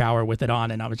of my shower with it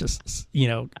on and I was just,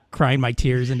 crying my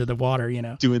tears into the water,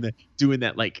 doing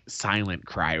that like silent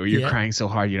cry where you're crying so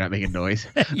hard you're not making noise.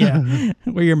 Yeah,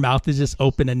 where your mouth is just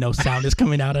open and no sound is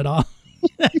coming out at all.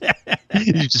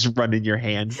 You're just running your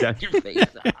hands down your face.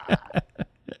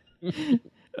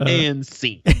 And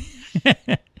scene.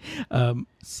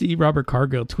 C. Robert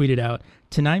Cargill tweeted out,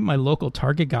 "Tonight my local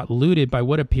Target got looted by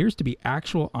what appears to be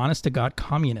actual honest-to-God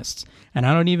communists. And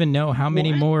I don't even know how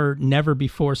many more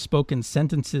never-before-spoken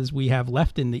sentences we have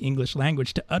left in the English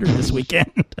language to utter this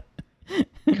weekend."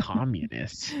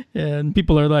 Communists. And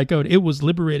people are like, "Oh, it was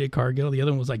liberated, Cargill." The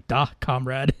other one was like, "Da,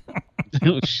 comrade."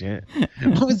 Oh shit!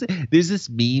 What was it? There's this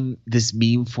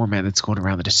meme format that's going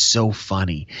around that is so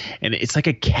funny, and it's like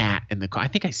a cat in the. I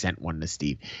think I sent one to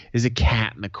Steve. There's a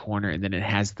cat in the corner, and then it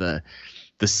has the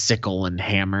sickle and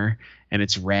hammer, and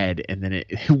it's red, and then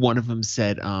one of them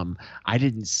said, "I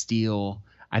didn't steal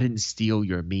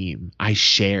your meme. I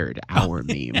shared our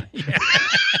meme."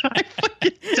 I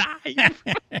fucking died.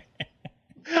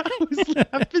 I was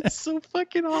laughing so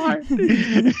fucking hard.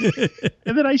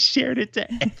 And then I shared it to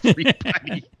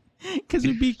everybody. Because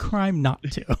it'd be crime not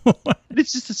to.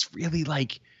 It's just this really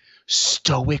like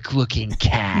stoic looking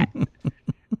cat.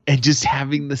 And just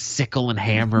having the sickle and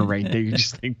hammer right there. You're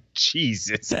just like,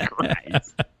 Jesus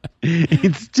Christ.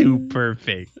 It's too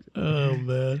perfect. Oh,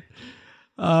 man.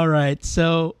 All right.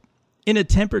 So, in a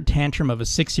tempered tantrum of a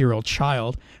 6-year-old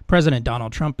child, President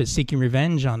Donald Trump is seeking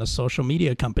revenge on the social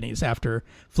media companies after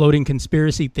floating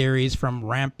conspiracy theories from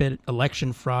rampant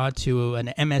election fraud to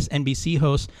an MSNBC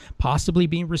host possibly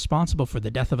being responsible for the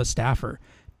death of a staffer.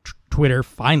 Twitter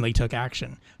finally took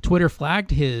action. Twitter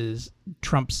flagged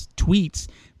Trump's tweets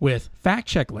with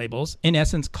fact-check labels, in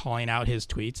essence calling out his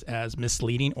tweets as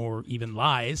misleading or even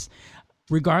lies.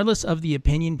 Regardless of the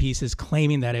opinion pieces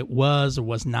claiming that it was or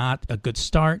was not a good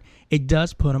start, it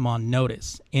does put him on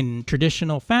notice. In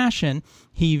traditional fashion,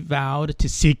 he vowed to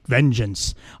seek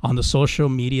vengeance on the social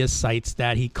media sites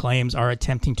that he claims are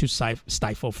attempting to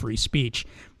stifle free speech.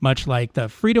 Much like the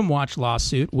Freedom Watch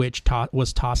lawsuit, which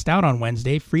was tossed out on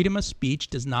Wednesday, freedom of speech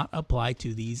does not apply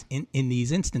to these in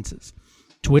these instances.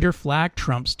 Twitter flagged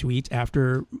Trump's tweets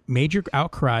after major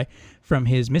outcry from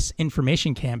his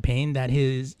misinformation campaign that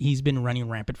he's been running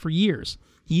rampant for years.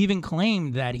 He even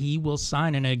claimed that he will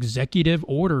sign an executive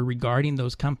order regarding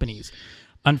those companies.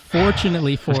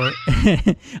 Unfortunately for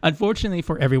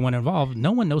everyone involved,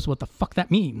 no one knows what the fuck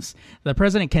that means. The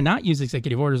president cannot use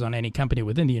executive orders on any company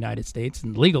within the United States,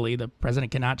 and legally, the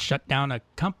president cannot shut down a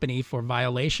company for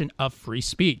violation of free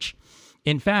speech.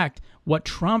 In fact, what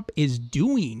Trump is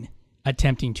doing,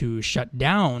 attempting to shut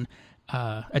them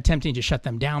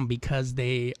down because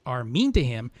they are mean to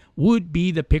him, would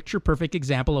be the picture perfect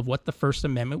example of what the First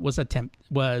Amendment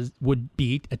would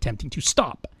be attempting to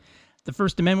stop. The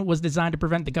First Amendment was designed to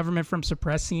prevent the government from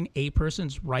suppressing a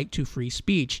person's right to free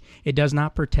speech. It does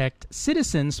not protect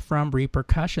citizens from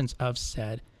repercussions of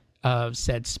said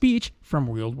speech from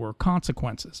real-world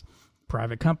consequences.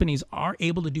 Private companies are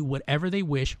able to do whatever they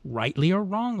wish, rightly or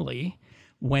wrongly.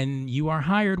 When you are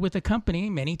hired with a company,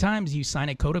 many times you sign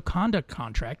a code of conduct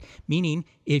contract, meaning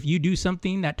if you do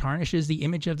something that tarnishes the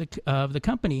image of the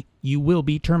company, you will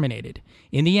be terminated.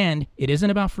 In the end, it isn't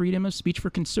about freedom of speech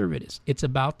for conservatives. It's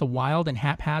about the wild and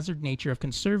haphazard nature of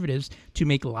conservatives to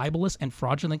make libelous and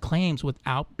fraudulent claims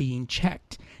without being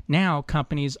checked. Now,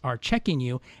 companies are checking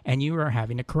you, and you are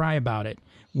having to cry about it.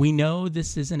 We know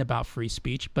this isn't about free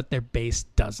speech, but their base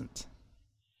doesn't.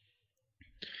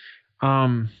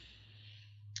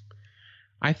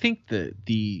 I think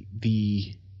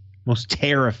the most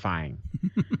terrifying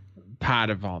part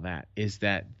of all that is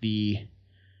that the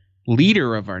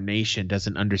leader of our nation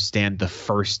doesn't understand the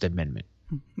First Amendment.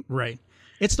 Right.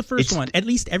 It's the first one. At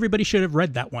least everybody should have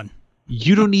read that one.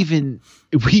 You don't even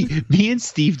me and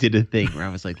Steve did a thing where I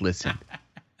was like, listen,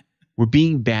 we're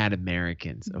being bad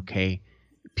Americans, okay?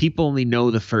 People only know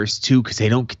the first two because they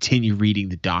don't continue reading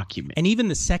the document. And even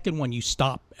the second one, you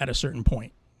stop at a certain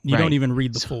point. You don't even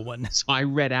read the full one. So I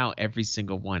read out every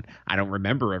single one. I don't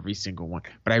remember every single one,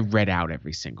 but I read out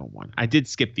every single one. I did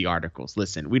skip the articles.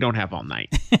 Listen, we don't have all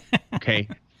night. Okay.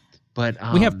 But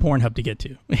we have Pornhub to get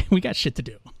to. We got shit to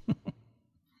do.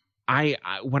 I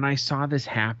when I saw this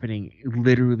happening, it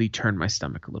literally turned my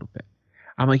stomach a little bit.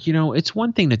 I'm like, it's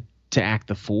one thing to act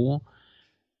the fool,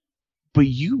 But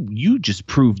you just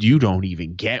proved you don't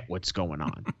even get what's going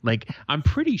on. Like, I'm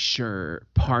pretty sure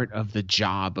part of the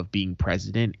job of being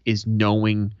president is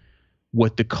knowing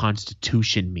what the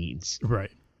Constitution means.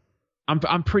 Right.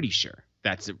 I'm pretty sure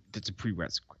that's a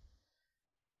prerequisite.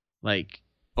 Like,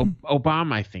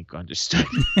 Obama, I think, understood,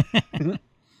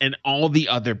 and all the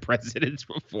other presidents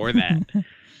before that,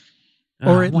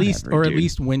 or at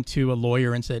least went to a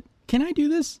lawyer and said, "Can I do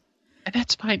this?" And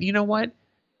that's fine. You know what?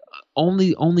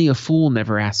 Only a fool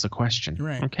never asks a question.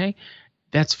 Right. Okay,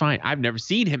 that's fine. I've never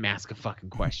seen him ask a fucking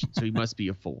question, so he must be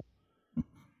a fool.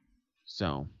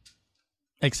 So,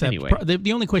 except anyway.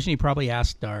 The only question he probably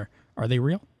asked are they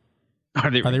real? Are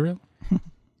they real?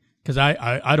 Because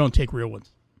I don't take real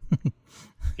ones.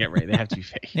 Yeah, right. They have to be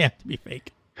fake. They have to be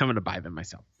fake. I'm gonna buy them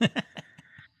myself.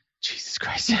 Jesus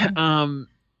Christ.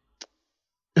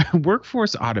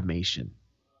 Workforce automation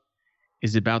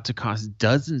is about to cost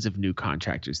dozens of new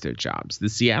contractors their jobs. The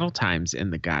Seattle Times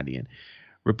and The Guardian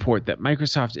report that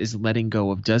Microsoft is letting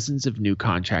go of dozens of new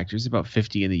contractors, about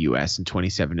 50 in the US and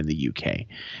 27 in the UK,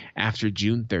 after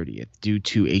June 30th due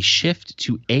to a shift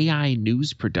to AI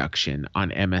news production on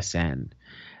MSN.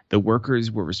 The workers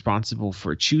were responsible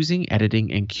for choosing,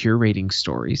 editing, and curating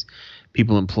stories.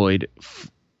 People employed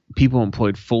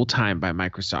full-time by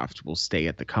Microsoft will stay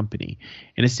at the company.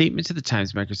 In a statement to the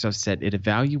Times, Microsoft said it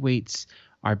evaluates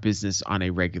our business on a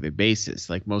regular basis,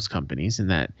 like most companies, and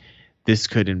that this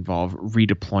could involve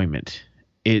redeployment.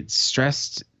 It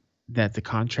stressed that the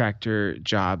contractor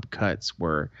job cuts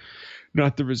were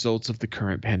not the results of the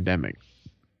current pandemic.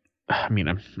 I mean,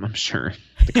 I'm sure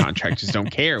the contractors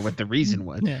don't care what the reason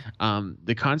was. Yeah.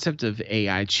 The concept of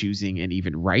AI choosing and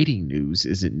even writing news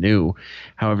isn't new.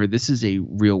 However, this is a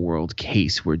real-world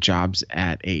case where jobs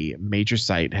at a major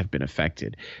site have been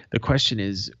affected. The question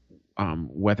is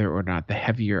whether or not the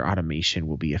heavier automation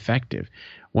will be effective.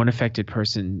 One affected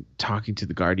person talking to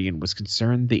The Guardian was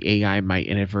concerned the AI might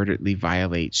inadvertently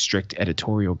violate strict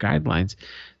editorial guidelines,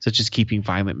 such as keeping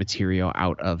violent material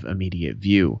out of immediate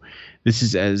view. This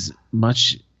is as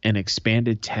much an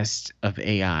expanded test of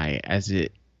AI as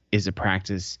it is a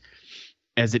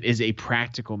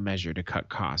practical measure to cut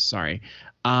costs. Sorry.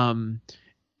 I'm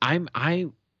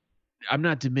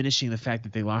not diminishing the fact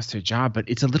that they lost their job, but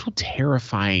it's a little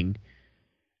terrifying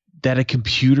that a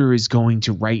computer is going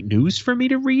to write news for me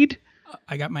to read.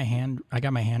 I got my hand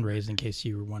raised in case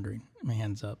you were wondering. My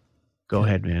hand's up. Go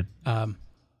ahead, man.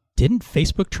 Didn't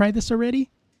Facebook try this already?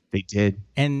 They did.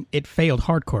 And it failed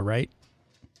hardcore, right?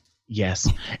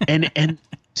 Yes. And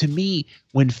to me,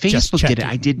 when Facebook did it,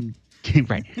 I didn't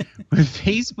right. When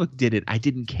Facebook did it, I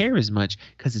didn't care as much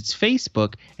because it's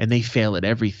Facebook and they fail at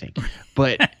everything.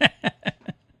 But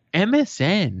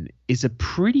MSN is a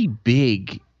pretty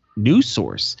big news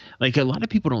source. Like, a lot of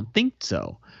people don't think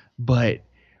so. But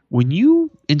when you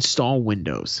install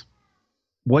Windows,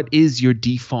 what is your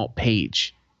default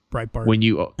page? Breitbart. When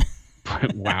you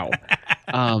wow.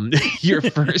 Your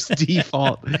first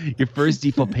default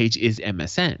page is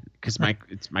MSN because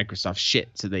it's Microsoft shit.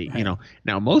 So they,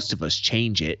 now most of us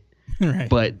change it, right.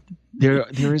 But there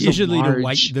is usually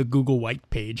the Google White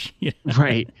page,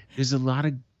 right. There's a lot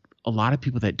of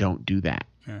people that don't do that,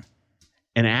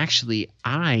 and actually,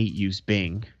 I use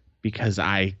Bing because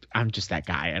I'm just that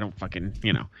guy. I don't fucking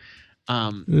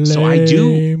so I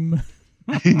do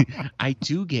I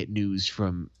do get news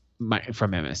from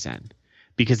MSN.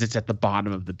 Because it's at the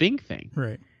bottom of the Bing thing,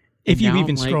 right? If you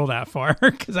even scroll that far,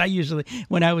 because I usually,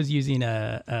 when I was using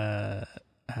Edge,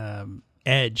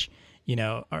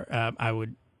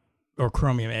 or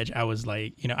Chromium Edge, I was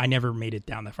like, I never made it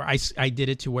down that far. I did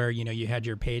it to where you had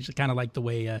your page, kind of like the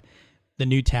way the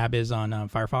new tab is on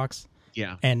Firefox.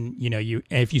 Yeah, and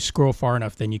if you scroll far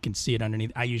enough, then you can see it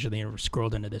underneath. I usually never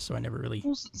scrolled into this, so I never really.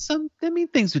 Well,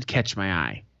 things would catch my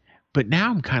eye, but now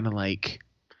I'm kind of like.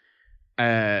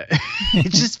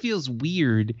 It just feels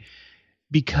weird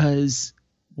because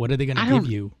what are they going to give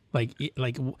you? Like,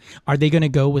 are they going to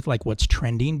go with like what's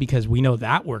trending? Because we know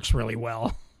that works really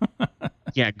well.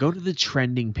 Yeah, go to the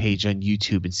trending page on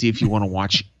YouTube and see if you want to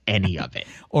watch any of it,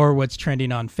 or what's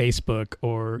trending on Facebook,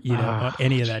 or on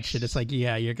any of that shit. It's like,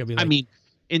 yeah, you're gonna be like. I mean,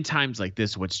 in times like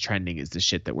this, what's trending is the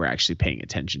shit that we're actually paying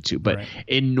attention to. But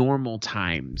in normal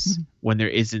times, when there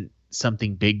isn't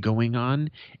something big going on,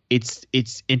 it's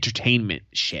entertainment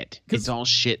shit. It's all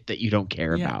shit that you don't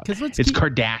care about.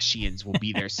 Kardashians will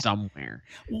be there somewhere.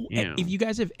 If you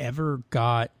guys have ever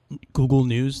got Google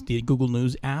News, the Google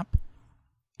News app,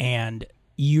 and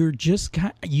you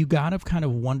gotta kind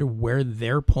of wonder where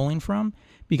they're pulling from,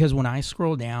 because when I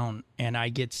scroll down and I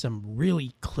get some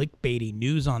really clickbaity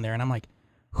news on there, and I'm like,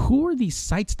 who are these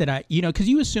sites that I, because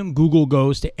you assume Google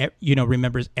goes to,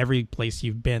 remembers every place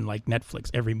you've been, like Netflix,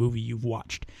 every movie you've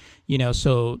watched,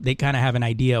 so they kind of have an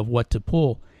idea of what to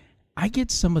pull. I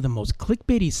get some of the most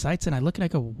clickbaity sites, and I look and I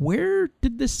go, where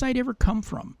did this site ever come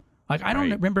from? Like, I don't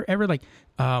remember ever, like,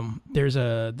 there's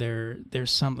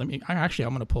some, I'm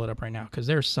going to pull it up right now, because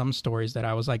there's some stories that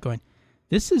I was like going,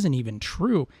 this isn't even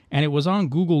true. And it was on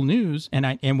Google News,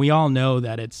 and we all know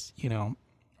that it's,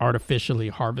 artificially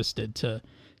harvested to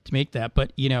make that.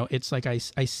 But, it's like I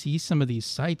see some of these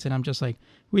sites, and I'm just like,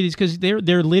 wait, because they're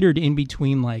littered in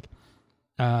between, like,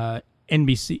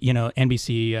 NBC,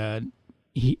 NBC,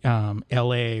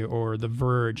 LA or The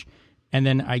Verge, and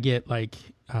then I get, like,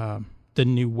 the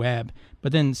new web.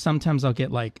 But then sometimes I'll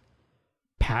get, like,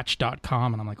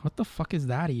 patch.com, and I'm like, what the fuck is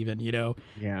that even, Yeah.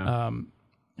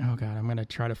 Oh, God, I'm going to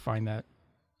try to find that.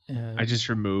 I just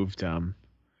removed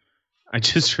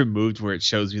where it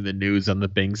shows me the news on the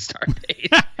Bing star page.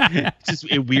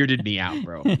 It weirded me out,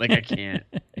 bro. Like, I can't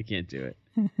do it.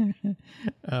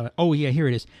 Oh yeah, here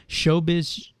it is.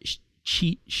 Showbiz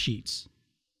cheat sheets.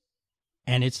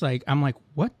 And it's like, I'm like,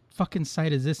 what fucking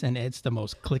site is this? And it's the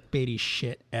most clickbaity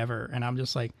shit ever. And I'm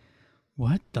just like,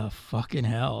 what the fucking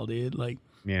hell, dude? Like,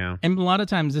 yeah. And a lot of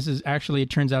times this is actually, it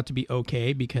turns out to be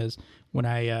okay, because when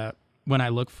I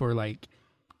look for like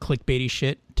clickbaity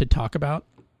shit to talk about,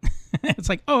 it's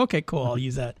like, oh, okay, cool, I'll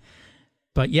use that.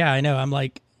 But yeah, I know. I'm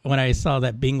like, when I saw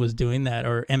that Bing was doing that,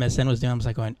 or MSN was doing, I was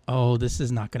like going, oh, this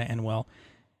is not going to end well.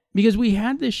 Because we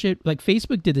had this shit, like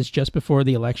Facebook did this just before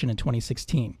the election in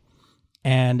 2016.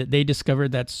 And they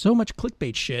discovered that so much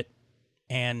clickbait shit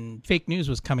and fake news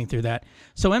was coming through that.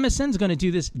 So MSN's going to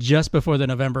do this just before the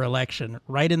November election,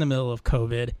 right in the middle of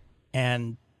COVID,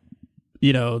 and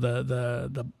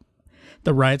the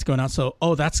riots going on. So,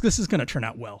 this is going to turn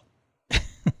out well.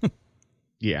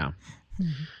 Yeah.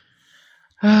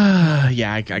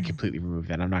 Yeah, I completely removed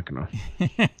that. I'm not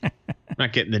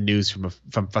getting the news from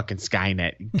fucking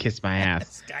Skynet. Kiss my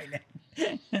ass. Skynet.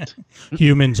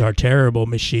 Humans are terrible.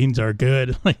 Machines are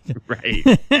good. Right.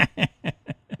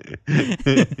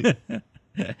 There's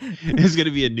going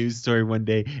to be a news story one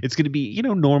day. It's going to be,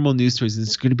 normal news stories.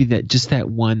 It's going to be that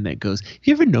one that goes, have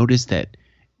you ever noticed that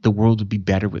the world would be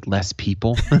better with less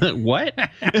people? What?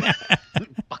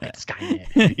 Fucking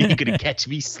Skynet. You're going to catch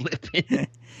me slipping.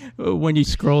 When you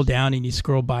scroll down and you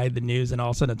scroll by the news, and all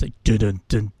of a sudden it's like, dun, dun,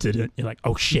 dun, dun, you're like,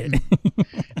 oh shit.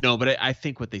 No, but I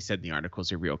think what they said in the article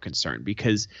is a real concern,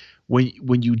 because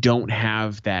when you don't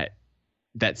have that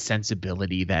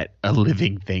sensibility that a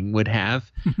living thing would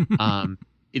have,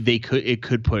 it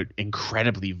could put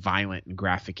incredibly violent and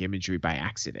graphic imagery by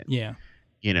accident. Yeah.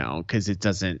 Because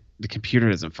the computer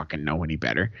doesn't fucking know any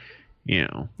better.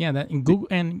 Yeah, that and Google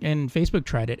and Facebook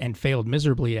tried it and failed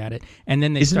miserably at it. And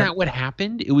then isn't that what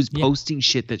happened? It was posting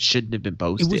shit that shouldn't have been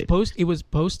posted. It was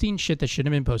posting shit that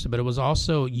shouldn't have been posted, but it was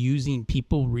also using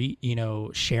people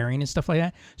sharing and stuff like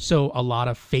that. So a lot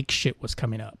of fake shit was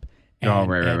coming up. And,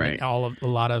 right. A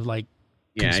lot of like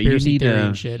conspiracy theory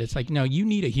and shit. It's like, no, you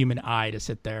need a human eye to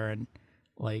sit there and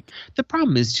like. The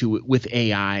problem is too with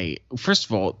AI. First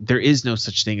of all, there is no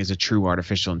such thing as a true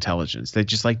artificial intelligence. They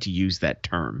just like to use that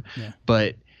term. Yeah.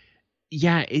 But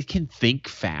yeah, it can think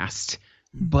fast,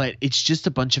 but it's just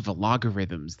a bunch of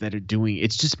logarithms that are doing.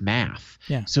 It's just math.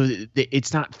 Yeah. So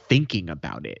it's not thinking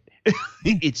about it.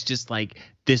 It's just like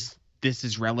this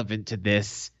is relevant to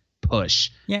this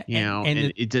push. Yeah.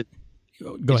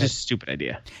 It's just a stupid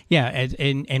idea. Yeah,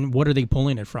 and what are they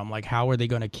pulling it from? Like, how are they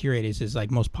going to curate it? Is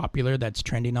like most popular that's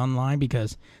trending online?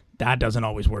 Because that doesn't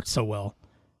always work so well.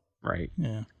 Right.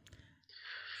 Yeah.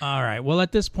 All right. Well,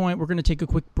 at this point, we're going to take a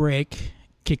quick break,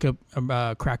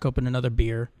 crack open another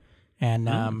beer,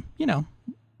 and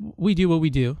we do what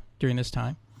we do during this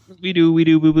time. We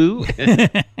do, boo boo.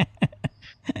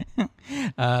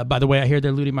 By the way, I hear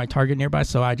they're looting my Target nearby,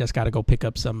 so I just gotta go pick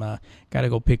up some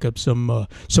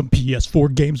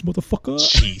PS4 games, motherfucker.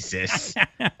 Jesus.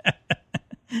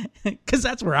 Because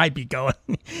that's where I'd be going.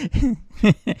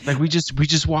 Like we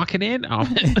just walking in,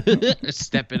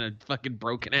 step in a fucking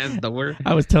broken ass door.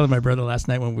 I was telling my brother last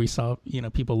night when we saw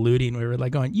people looting, we were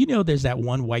like going, there's that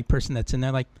one white person that's in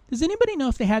there. Like, does anybody know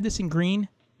if they had this in green?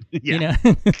 Yeah.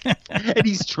 And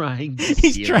he's trying to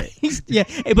steal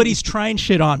it. But he's trying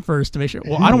shit on first to make sure.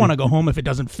 Well, I don't want to go home if it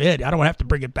doesn't fit. I don't want to have to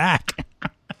bring it back.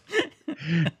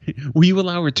 Will you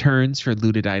allow returns for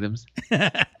looted items?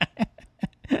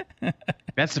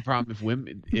 That's the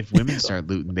problem. If women start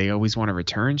looting, they always want to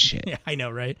return shit. Yeah, I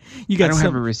know, right? I don't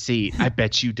have a receipt. I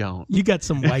bet you don't. You got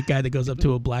some white guy that goes up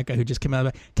to a black guy who just came out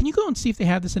of it. Can you go and see if they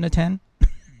have this in a 10?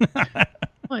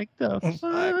 Like the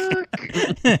fuck?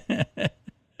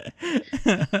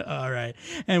 All right.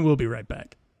 And we'll be right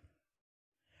back.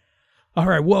 All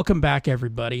right, welcome back,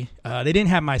 everybody. They didn't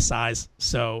have my size,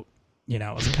 so, you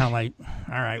know, it was kind of like,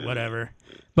 all right, whatever.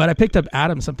 But I picked up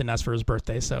Adam something else for his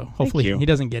birthday, so hopefully he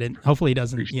doesn't get it. Hopefully he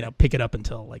doesn't, you know, pick it up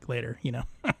until, like, later, you know.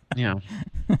 Yeah.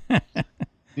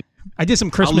 I did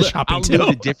some Christmas shopping, too.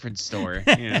 I'll a different store.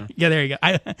 Yeah. Yeah, there you go.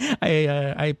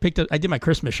 I did my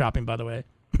Christmas shopping, by the way.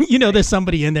 You know, there's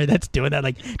somebody in there that's doing that,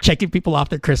 like checking people off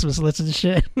their Christmas lists and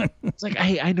shit. It's like,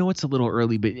 I know it's a little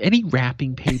early, but any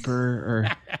wrapping paper or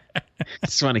I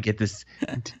just want to get this,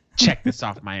 check this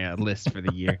off my list for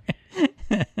the year.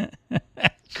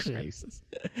 Jesus.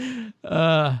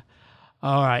 All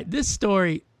right. This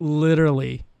story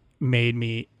literally made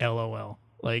me LOL.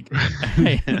 Like,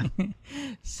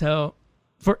 so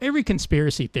for every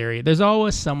conspiracy theory, there's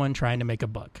always someone trying to make a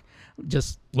buck.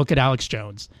 Just look at Alex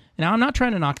Jones. Now, I'm not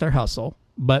trying to knock their hustle,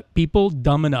 but people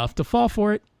dumb enough to fall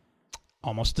for it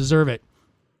almost deserve it.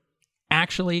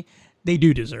 Actually, they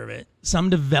do deserve it. Some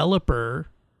developed,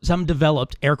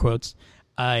 air quotes,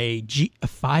 a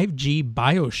 5G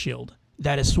bioshield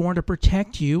that is sworn to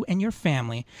protect you and your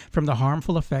family from the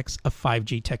harmful effects of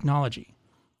 5G technology.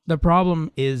 The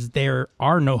problem is there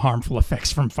are no harmful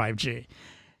effects from 5G.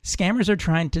 Scammers are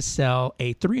trying to sell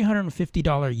a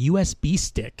 $350 USB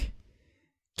stick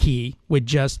key with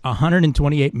just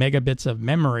 128 megabits of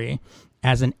memory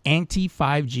as an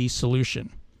anti-5G solution.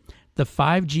 The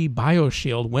 5G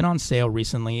BioShield went on sale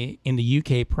recently in the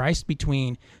UK, priced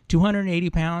between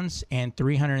 £280 and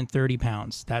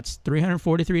 £330. That's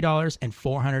 $343 and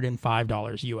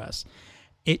 $405 US.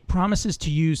 It promises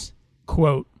to use,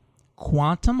 quote,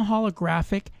 quantum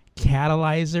holographic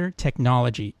catalyzer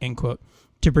technology, end quote,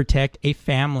 to protect a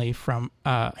family from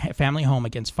family home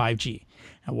against 5G.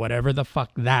 Whatever the fuck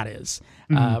that is.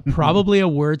 Probably a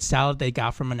word salad they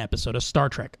got from an episode of Star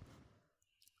Trek.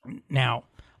 Now,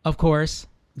 of course,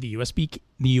 the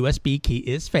USB key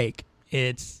is fake.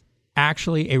 It's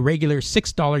actually a regular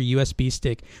 $6 USB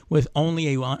stick with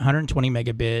only a 120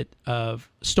 megabit of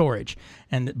storage.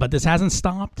 But this hasn't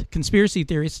stopped conspiracy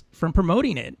theories from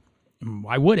promoting it.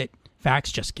 Why would it?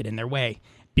 Facts just get in their way.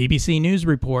 BBC News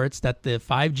reports that the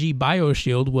 5G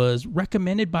BioShield was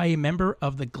recommended by a member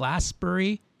of the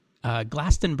Glastonbury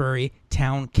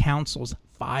Town Council's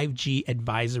 5G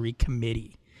Advisory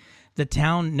Committee. The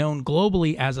town, known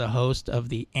globally as a host of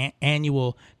the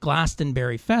annual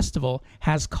Glastonbury Festival,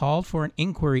 has called for an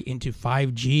inquiry into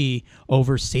 5G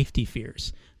over safety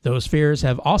fears. Those fears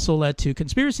have also led to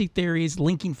conspiracy theories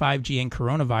linking 5G and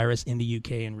coronavirus in the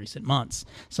UK in recent months.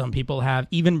 Some people have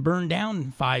even burned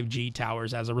down 5G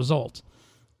towers as a result.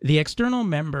 The external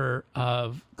member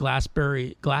of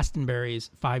Glastonbury's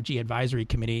 5G Advisory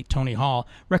Committee, Tony Hall,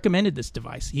 recommended this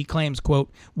device. He claims, quote,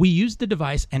 "We use the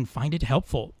device and find it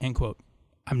helpful," end quote.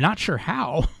 I'm not sure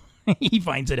how he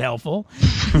finds it helpful.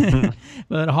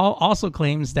 But Hall also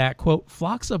claims that, quote,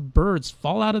 "flocks of birds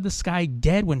fall out of the sky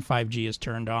dead when 5G is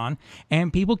turned on,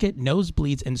 and people get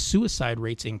nosebleeds and suicide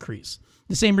rates increase."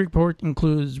 The same report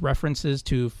includes references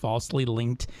to falsely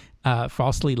link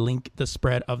the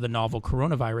spread of the novel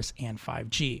coronavirus and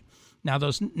 5G. Now,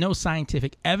 there's no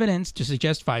scientific evidence to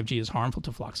suggest 5G is harmful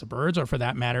to flocks of birds, or for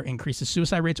that matter, increases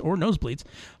suicide rates or nosebleeds,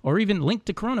 or even linked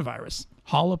to coronavirus.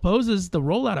 Hall opposes the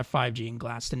rollout of 5G in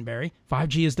Glastonbury.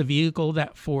 5G is the vehicle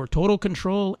that for total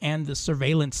control and the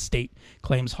surveillance state,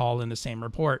 claims Hall in the same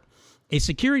report. A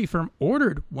security firm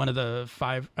ordered one of the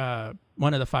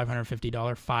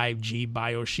 $550 5G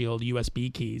BioShield USB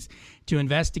keys to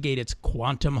investigate its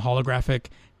quantum holographic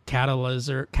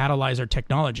catalyzer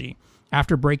technology.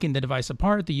 After breaking the device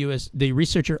apart, the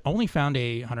researcher only found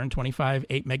a 125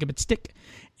 8 megabit stick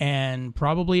and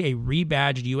probably a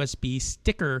rebadged USB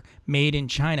sticker made in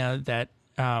China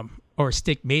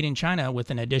stick made in China with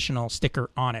an additional sticker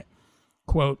on it.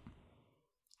 Quote,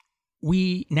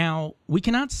 We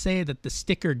cannot say that the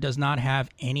sticker does not have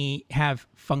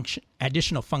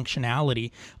additional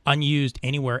functionality unused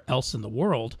anywhere else in the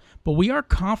world, but we are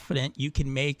confident you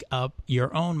can make up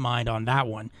your own mind on that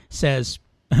one, says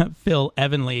Phil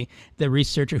Evanley, the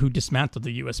researcher who dismantled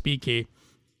the USB key.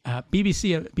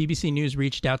 BBC News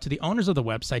reached out to the owners of the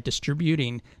website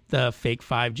distributing the fake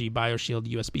 5G BioShield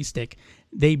USB stick.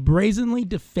 They brazenly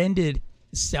defended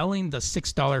selling the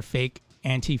 $6 fake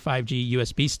anti-5G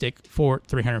USB stick for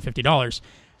 $350.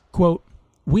 Quote,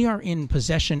 "We are in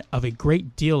possession of a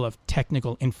great deal of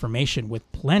technical information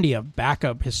with plenty of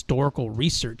backup historical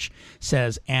research,"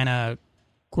 says Anna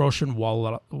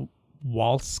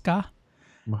Groshenwalska,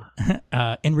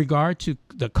 In regard to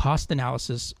the cost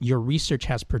analysis your research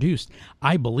has produced,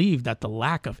 I believe that the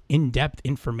lack of in-depth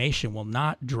information will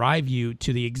not drive you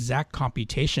to the exact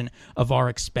computation of our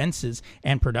expenses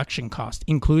and production cost,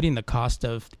 including the cost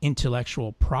of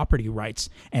intellectual property rights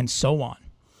and so on.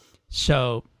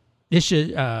 So this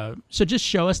should so just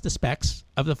show us the specs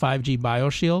of the 5G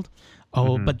BioShield.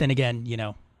 Oh, but then again,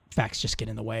 facts just get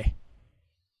in the way.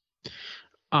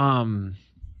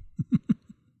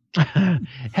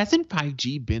 Hasn't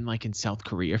 5G been like in South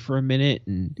Korea for a minute?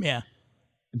 And yeah,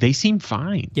 they seem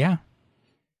fine. Yeah.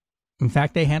 In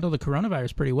fact, they handle the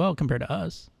coronavirus pretty well compared to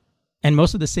us. And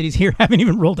most of the cities here haven't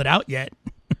even rolled it out yet.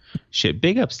 Shit,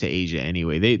 big ups to Asia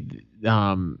anyway. They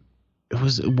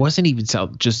it wasn't even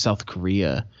just South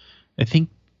Korea. I think,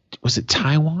 was it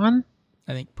Taiwan?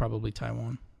 I think probably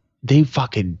Taiwan. They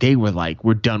were like,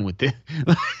 we're done with this.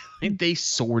 They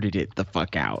sorted it the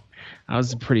fuck out. I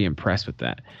was pretty impressed with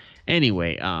that.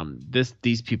 Anyway,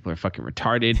 these people are fucking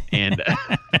retarded, and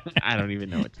I don't even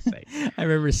know what to say. I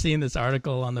remember seeing this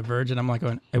article on The Verge, and I'm like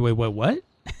going, hey, wait, what?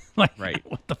 Like, right.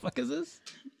 What the fuck is this?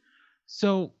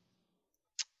 So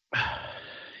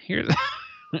here's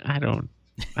I don't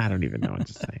even know what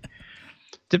to say.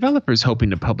 Developers hoping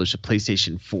to publish a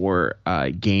PlayStation 4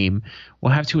 game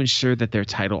will have to ensure that their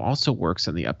title also works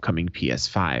on the upcoming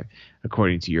PS5,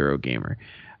 according to Eurogamer.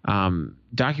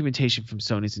 Documentation from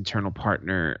Sony's internal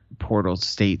partner portal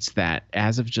states that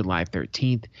as of July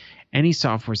 13th, any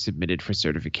software submitted for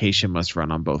certification must run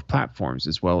on both platforms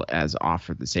as well as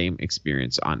offer the same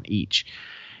experience on each.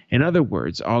 In other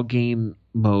words, all game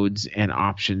modes and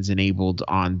options enabled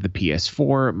on the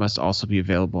PS4 must also be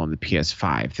available on the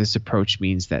PS5. This approach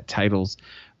means that titles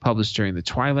published during the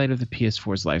twilight of the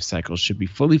PS4's life cycle should be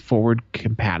fully forward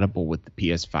compatible with the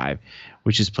PS5,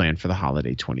 which is planned for the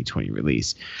holiday 2020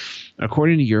 release.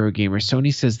 According to Eurogamer,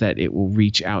 Sony says that it will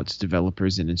reach out to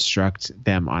developers and instruct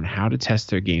them on how to test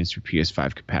their games for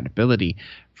PS5 compatibility.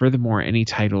 Furthermore, any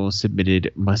title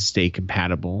submitted must stay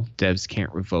compatible. Devs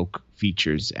can't revoke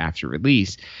features after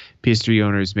release. PS3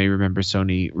 owners may remember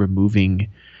Sony removing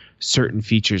certain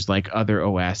features like other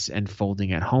OS and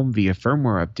folding at home via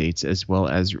firmware updates, as well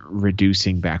as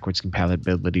reducing backwards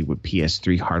compatibility with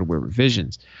PS3 hardware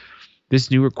revisions.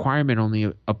 This new requirement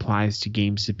only applies to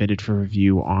games submitted for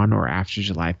review on or after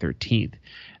July 13th.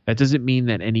 That doesn't mean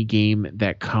that any game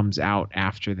that comes out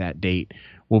after that date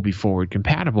will be forward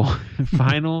compatible.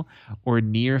 Final or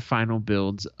near final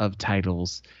builds of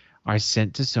titles are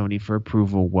sent to Sony for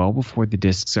approval well before the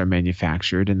discs are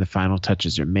manufactured and the final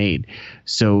touches are made.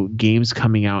 So games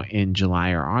coming out in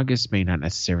July or August may not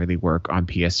necessarily work on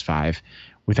PS5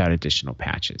 without additional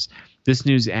patches. This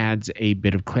news adds a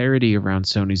bit of clarity around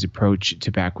Sony's approach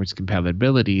to backwards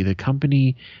compatibility. The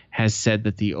company has said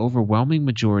that the overwhelming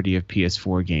majority of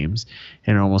PS4 games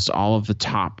and almost all of the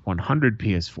top 100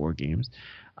 PS4 games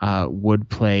would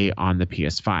play on the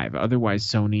PS5. Otherwise,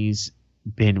 Sony's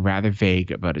been rather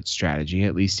vague about its strategy,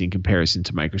 at least in comparison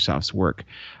to Microsoft's work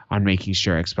on making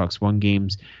sure Xbox One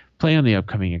games play on the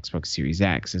upcoming Xbox Series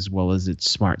X, as well as its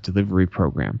smart delivery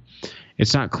program.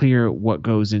 It's not clear what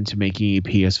goes into making a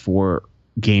PS4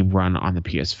 game run on the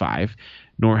PS5,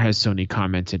 nor has Sony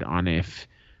commented on if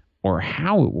or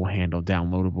how it will handle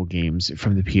downloadable games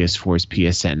from the PS4's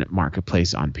PSN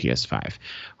marketplace on PS5.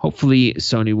 Hopefully,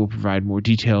 Sony will provide more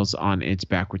details on its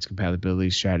backwards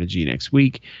compatibility strategy next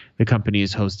week. The company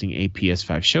is hosting a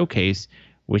PS5 showcase,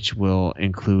 which will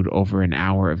include over an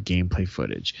hour of gameplay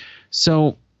footage.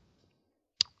 So,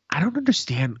 I don't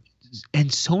understand. And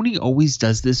Sony always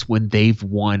does this when they've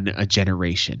won a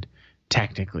generation,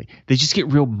 technically. They just get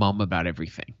real mum about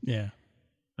everything. Yeah.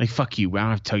 Like, fuck you. I don't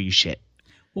have to tell you shit.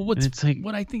 Well,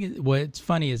 what's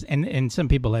funny is, and some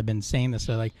people have been saying this,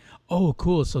 they're like, oh,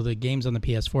 cool, so the games on the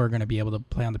PS4 are going to be able to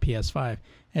play on the PS5. And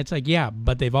it's like, yeah,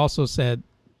 but they've also said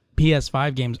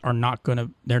PS5 games there's not going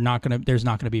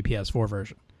to be a PS4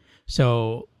 version.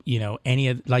 So, any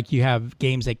of, like, you have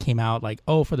games that came out like,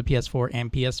 for the PS4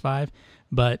 and PS5,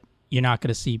 but you're not going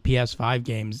to see PS5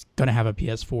 games going to have a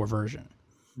PS4 version.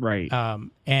 Right.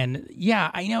 And yeah,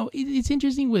 I know it's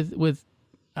interesting with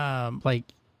like,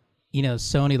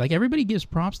 Sony, like everybody gives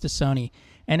props to Sony,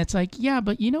 and it's like, yeah,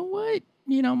 but you know what?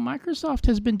 Microsoft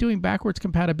has been doing backwards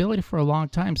compatibility for a long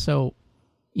time. So,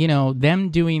 them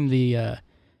doing the,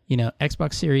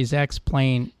 Xbox Series X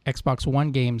playing Xbox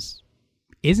One games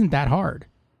isn't that hard.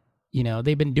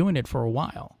 They've been doing it for a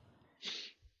while.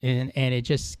 And it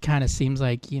just kind of seems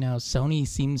like,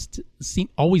 Sony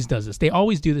always does this. They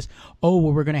always do this. Oh,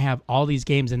 well, we're going to have all these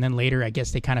games. And then later, I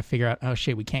guess they kind of figure out, oh,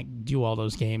 shit, we can't do all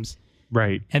those games.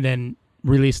 Right. And then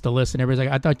release the list, and everybody's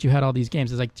like, I thought you had all these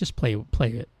games. It's like, just play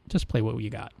it. Just play what you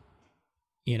got.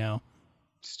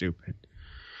 Stupid.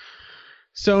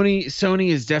 Sony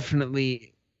is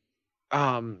definitely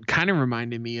kind of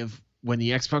reminded me of when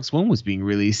the Xbox One was being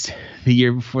released the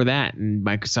year before that, and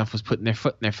Microsoft was putting their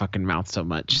foot in their fucking mouth so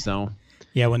much. So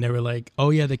yeah, when they were like, "Oh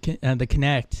yeah, the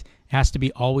Kinect has to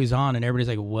be always on," and everybody's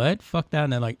like, "What? Fuck that!"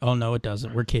 And they're like, "Oh no, it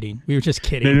doesn't. We're kidding. We were just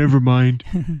kidding." Never mind.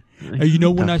 You know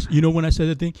when I said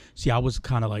that thing? See, I was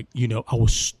kind of like, I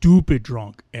was stupid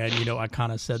drunk, and I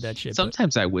kind of said that shit.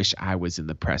 Sometimes I wish I was in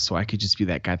the press so I could just be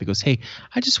that guy that goes, "Hey,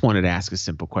 I just wanted to ask a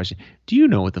simple question. Do you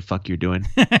know what the fuck you're doing?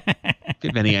 Do you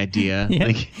have any idea? Yeah.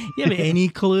 You have any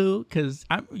clue? Because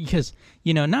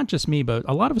not just me, but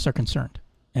a lot of us are concerned,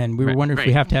 and we were wondering if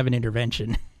we have to have an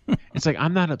intervention. It's like,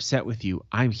 I'm not upset with you.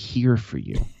 I'm here for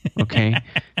you. Okay.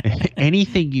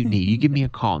 Anything you need, you give me a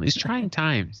call. In these trying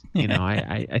times,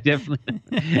 I definitely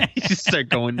just start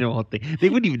going into the whole thing. They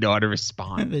wouldn't even know how to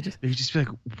respond. They would just be like,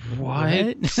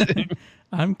 what?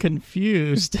 I'm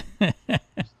confused.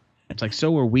 It's like,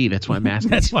 so are we. That's why I'm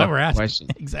asking. That's why we're asking questions.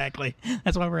 Exactly.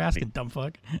 That's why we're asking, dumb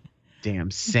fuck.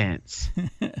 Damn sense.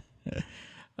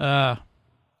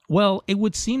 Well, it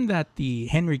would seem that the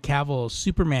Henry Cavill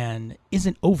Superman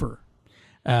isn't over.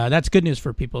 That's good news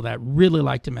for people that really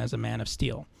liked him as a Man of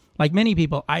Steel. Like many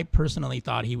people, I personally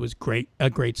thought he was a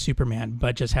great Superman,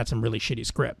 but just had some really shitty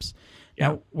scripts. Yeah.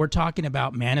 Now, we're talking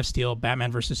about Man of Steel,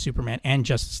 Batman vs. Superman, and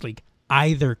Justice League.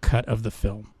 Either cut of the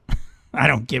film. I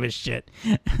don't give a shit.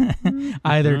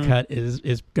 Either cut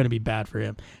is going to be bad for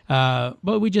him.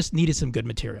 But we just needed some good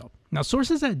material. Now,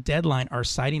 sources at Deadline are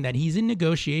citing that he's in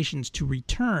negotiations to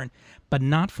return, but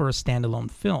not for a standalone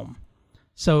film.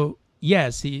 So,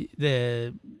 yes,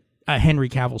 the Henry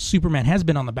Cavill Superman has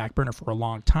been on the back burner for a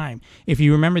long time. If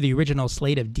you remember the original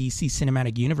slate of DC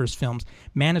Cinematic Universe films,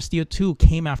 Man of Steel 2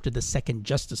 came after the second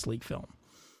Justice League film.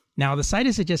 Now, the site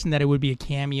is suggesting that it would be a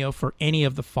cameo for any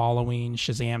of the following: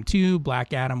 Shazam 2,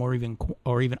 Black Adam, or even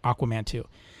Aquaman 2.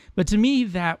 But to me,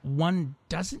 that one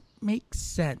doesn't make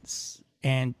sense,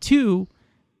 and 2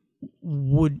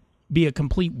 would be a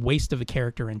complete waste of the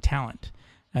character and talent.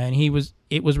 And it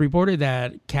was reported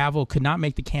that Cavill could not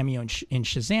make the cameo in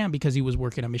Shazam because he was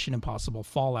working on Mission Impossible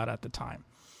Fallout at the time.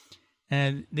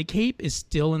 And the cape is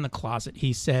still in the closet,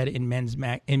 he said in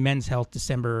Men's Health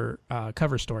December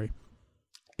cover story.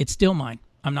 It's still mine.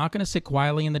 I'm not going to sit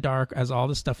quietly in the dark as all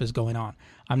this stuff is going on.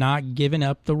 I'm not giving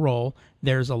up the role.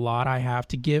 There's a lot I have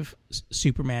to give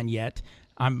Superman yet.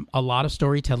 A lot of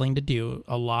storytelling to do,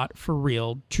 a lot for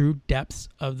real, true depths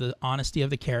of the honesty of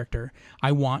the character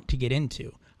I want to get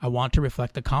into. I want to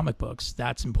reflect the comic books.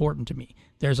 That's important to me.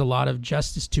 There's a lot of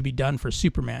justice to be done for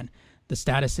Superman. The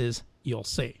status is, you'll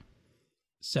see.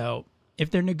 So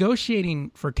if they're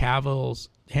negotiating for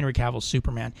Henry Cavill's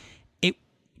Superman,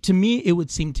 to me, it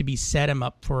would seem to be set him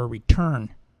up for a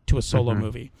return to a solo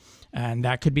movie. And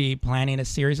that could be planning a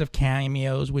series of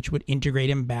cameos which would integrate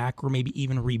him back or maybe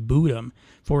even reboot him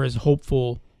for his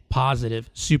hopeful, positive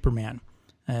Superman.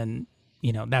 And,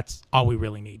 that's all we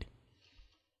really need.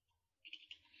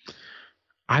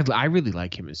 I really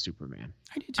like him as Superman.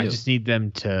 I do too. I just need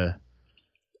them to,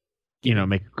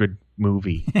 make a good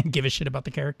movie. Give a shit about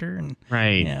the character. And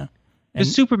right. Yeah. And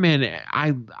Superman,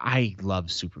 I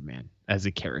love Superman as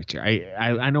a character.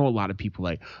 I know a lot of people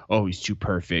like, oh, he's too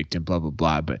perfect and blah blah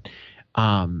blah, but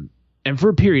and for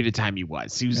a period of time he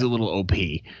was a little OP,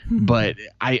 but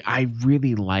I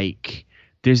really like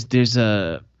there's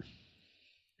a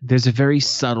very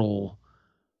subtle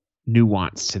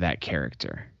nuance to that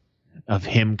character of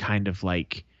him kind of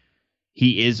like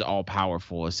he is all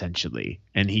powerful essentially,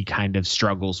 and he kind of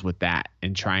struggles with that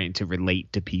and trying to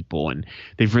relate to people, and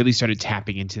they've really started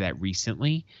tapping into that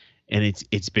recently, and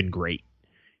it's been great,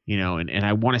 and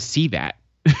I want to see that.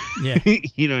 Yeah.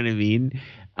 You know what I mean?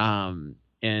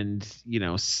 And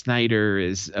Snyder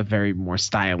is a very more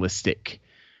stylistic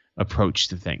approach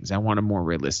to things. I want a more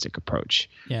realistic approach.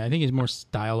 Yeah, I think he's more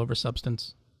style over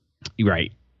substance.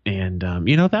 Right. And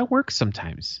that works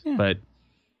sometimes, but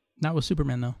not with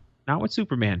Superman though. Not with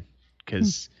Superman,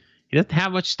 because he doesn't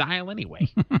have much style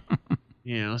anyway.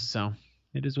 So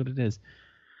it is what it is.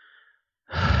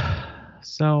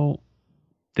 So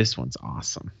this one's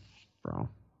awesome, bro.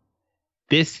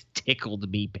 This tickled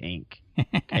me pink.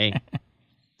 Okay.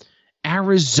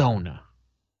 Arizona,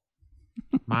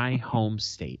 my home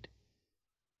state,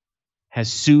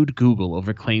 has sued Google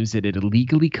over claims that it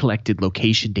illegally collected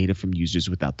location data from users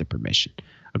without their permission,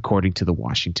 according to the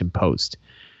Washington Post.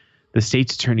 The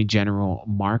state's Attorney General,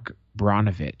 Mark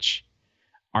Bronovich,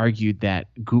 argued that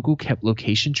Google kept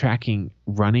location tracking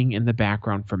running in the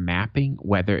background for mapping,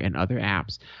 weather, and other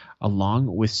apps,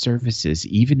 along with services,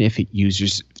 even if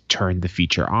users turned the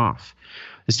feature off.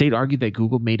 The state argued that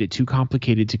Google made it too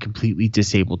complicated to completely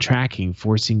disable tracking,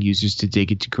 forcing users to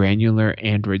dig into granular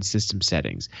Android system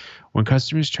settings. When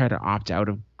customers try to opt out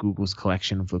of Google's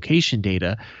collection of location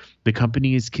data, the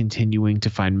company is continuing to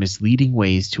find misleading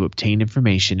ways to obtain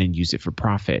information and use it for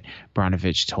profit,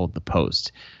 Branovich told the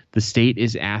Post. The state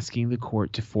is asking the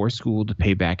court to force Google to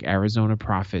pay back Arizona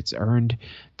profits earned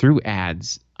through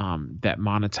ads that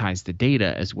monetize the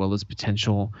data, as well as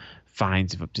potential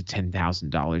fines of up to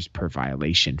 $10,000 per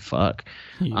violation. Fuck.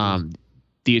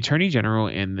 The Attorney General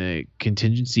and the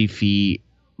contingency fee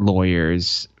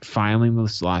lawyers filing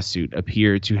this lawsuit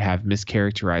appear to have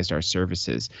mischaracterized our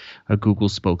services, a Google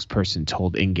spokesperson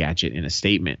told Engadget in a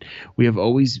statement. We have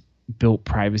always built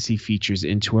privacy features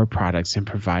into our products and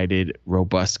provided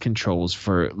robust controls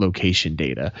for location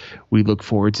data. We look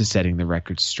forward to setting the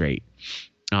record straight.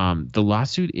 The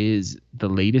lawsuit is the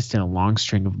latest in a long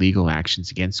string of legal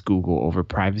actions against Google over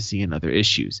privacy and other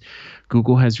issues.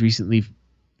 Google was recently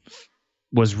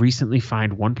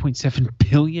fined $1.7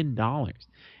 billion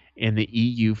in the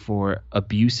EU for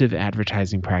abusive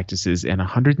advertising practices and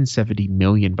 $170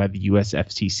 million by the US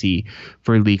FTC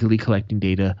for illegally collecting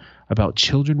data about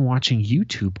children watching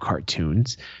YouTube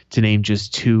cartoons, to name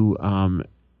just two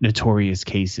notorious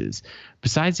cases.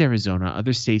 Besides Arizona,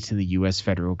 other states in the U.S.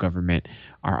 federal government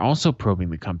are also probing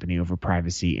the company over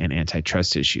privacy and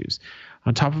antitrust issues.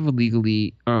 On top of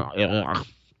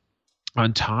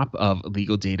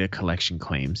illegal data collection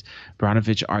claims,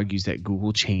 Branovich argues that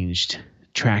Google changed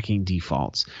tracking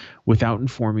defaults without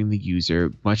informing the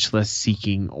user, much less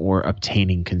seeking or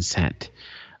obtaining consent.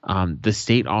 The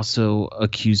state also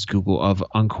accused Google of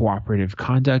uncooperative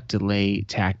conduct, delay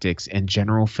tactics, and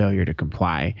general failure to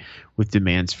comply with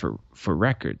demands for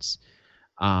records.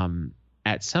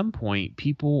 At some point,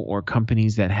 people or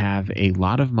companies that have a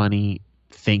lot of money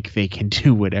think they can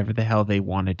do whatever the hell they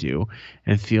want to do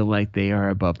and feel like they are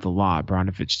above the law,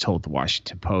 Branovich told the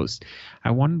Washington Post.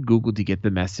 I wanted Google to get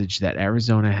the message that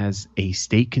Arizona has a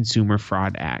state consumer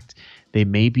fraud act. They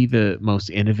may be the most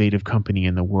innovative company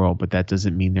in the world, but that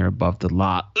doesn't mean they're above the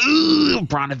law. Ooh,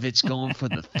 Branovich going for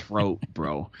the throat,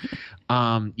 bro.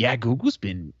 Yeah, Google's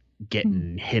been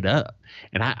getting hit up.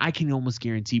 And I can almost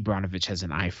guarantee Branovich has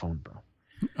an iPhone, bro.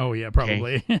 Oh yeah,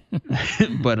 probably. Okay?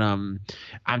 But I'm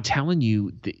telling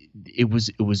you, it was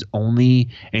only,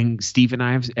 and Steve and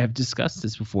I have discussed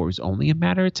this before, it was only a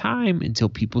matter of time until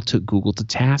people took Google to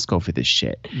task over this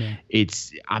shit. Yeah.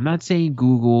 I'm not saying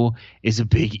Google is a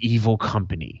big evil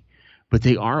company, but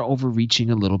they are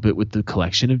overreaching a little bit with the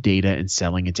collection of data and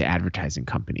selling it to advertising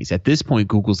companies. At this point,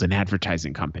 Google's an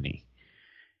advertising company,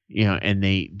 and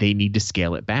they need to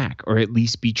scale it back, or at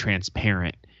least be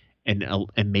transparent and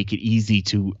make it easy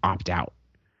to opt out.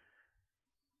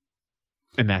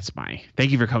 And that's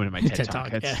thank you for coming to my TED Talk.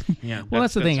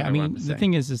 That's the thing. I mean, the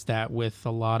thing is that with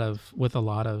a lot of,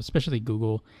 especially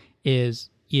Google, is,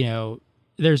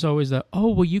 there's always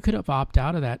you could have opted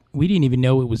out of that. We didn't even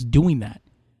know it was doing that.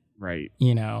 Right.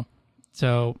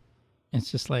 So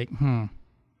it's just like,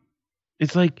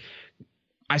 It's like,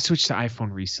 I switched to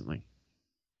iPhone recently,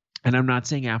 and I'm not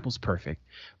saying Apple's perfect,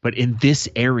 but in this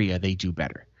area, they do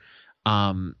better.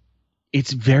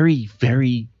 It's very,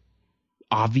 very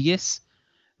obvious.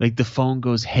 Like the phone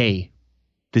goes, hey,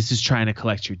 this is trying to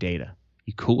collect your data.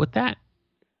 You cool with that?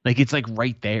 Like, it's like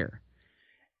right there.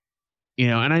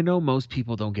 And I know most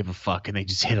people don't give a fuck and they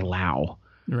just hit allow.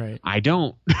 Right. I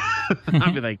don't.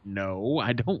 I'd be like, no,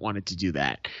 I don't want it to do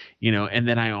that. And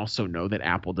then I also know that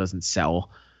Apple doesn't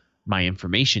sell my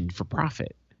information for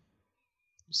profit.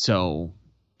 So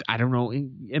I don't know.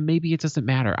 And maybe it doesn't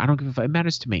matter. I don't give a fuck. It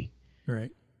matters to me.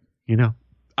 Right.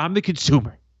 I'm the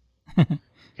consumer.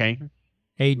 Okay.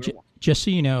 Hey, just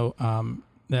so you know,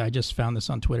 I just found this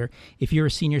on Twitter. If you're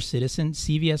a senior citizen,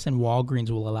 CVS and Walgreens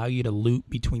will allow you to loot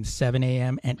between 7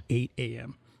 a.m. and 8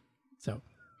 a.m. So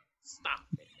stop.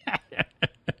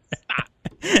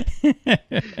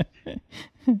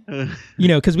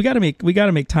 Because we got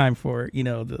to make time for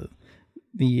the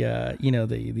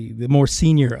more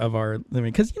senior of our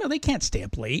living, because they can't stay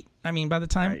up late. I mean, by the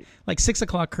time like 6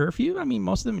 o'clock curfew, I mean,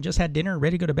 most of them just had dinner,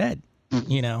 ready to go to bed.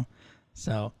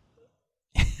 So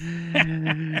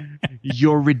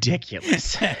you're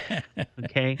ridiculous.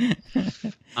 Okay.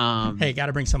 Hey, got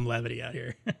to bring some levity out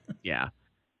here. Yeah,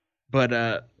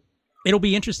 but it'll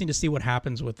be interesting to see what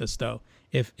happens with this, though.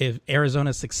 If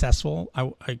Arizona's successful,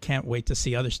 I can't wait to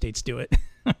see other states do it.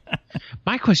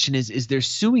 My question is they're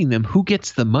suing them. Who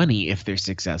gets the money if they're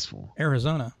successful?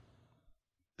 Arizona.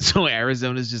 So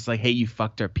Arizona's just like, hey, you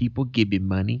fucked our people. Give me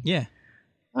money. Yeah.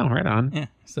 Oh, right on. Yeah.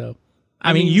 So,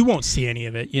 I mean, you won't see any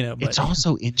of it, But it's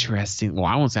also interesting. Well,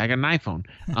 I won't say I got an iPhone.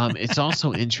 It's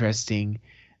also interesting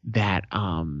that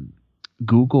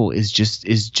Google is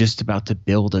just about to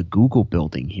build a Google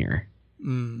building here.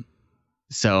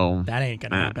 So that ain't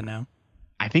gonna happen now.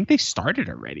 I think they started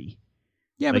already.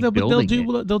 Yeah, but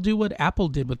they'll do what Apple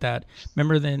did with that.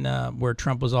 Remember then where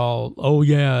Trump was all, oh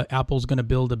yeah, Apple's gonna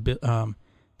build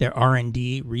their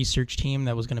R&D research team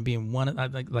that was gonna be in one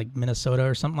like Minnesota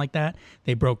or something like that.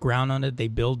 They broke ground on it. They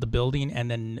built the building,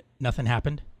 and then nothing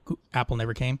happened. Apple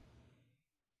never came.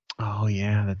 Oh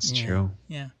yeah, that's true.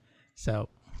 Yeah, so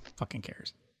fucking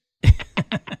cares.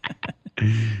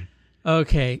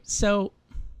 Okay, so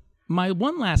my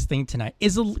one last thing tonight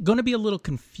is going to be a little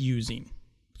confusing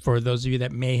for those of you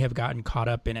that may have gotten caught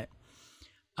up in it.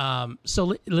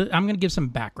 So I'm going to give some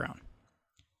background.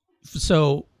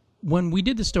 So when we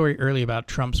did the story earlier about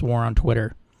Trump's war on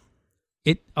Twitter,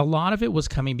 a lot of it was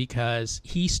coming because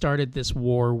he started this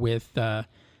war with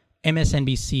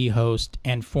MSNBC host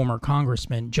and former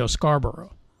Congressman Joe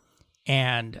Scarborough.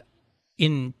 And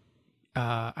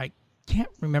I can't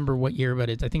remember what year, but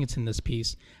I think it's in this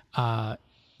piece,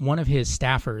 one of his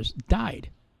staffers died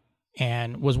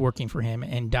and was working for him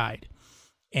and died.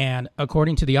 And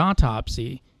according to the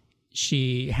autopsy,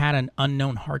 she had an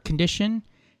unknown heart condition,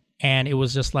 and it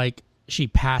was just like she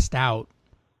passed out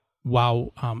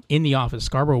while in the office.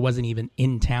 Scarborough wasn't even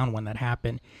in town when that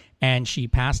happened, and she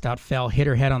passed out, fell, hit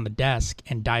her head on the desk,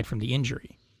 and died from the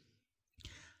injury.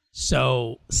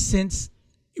 So since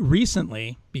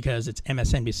recently, because it's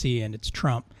MSNBC and it's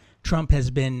Trump has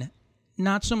been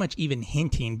not so much even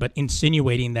hinting, but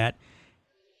insinuating that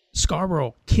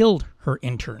Scarborough killed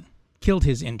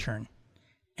his intern,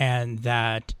 and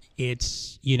that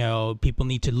it's, people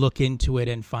need to look into it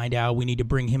and find out. We need to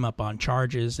bring him up on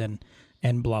charges and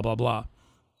blah, blah, blah.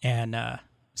 And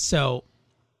so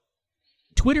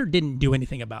Twitter didn't do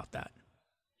anything about that,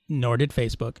 nor did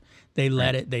Facebook. They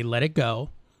let it go.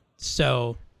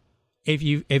 So if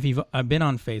you've been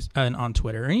on on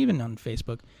Twitter or even on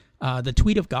Facebook, the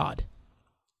Tweet of God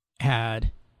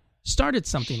had started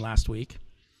something last week,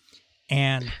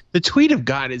 and the Tweet of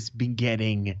God has been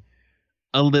getting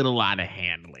a little out of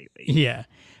hand lately. Yeah.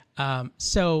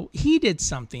 So he did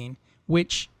something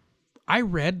which I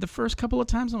read the first couple of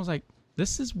times and I was like,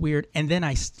 this is weird. And then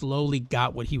I slowly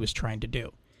got what he was trying to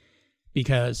do,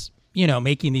 because,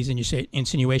 making these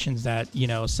insinuations that,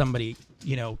 somebody,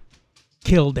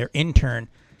 killed their intern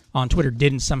on Twitter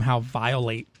didn't somehow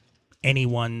violate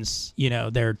anyone's,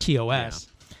 their TOS. Yeah.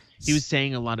 He was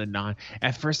saying a lot of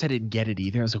at first I didn't get it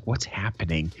either. I was like, what's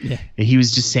happening? Yeah. And he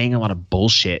was just saying a lot of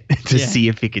bullshit to see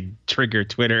if it could trigger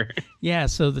Twitter. Yeah.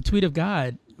 So the Tweet of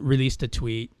God released a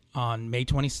tweet on May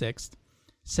 26th,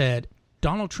 said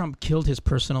Donald Trump killed his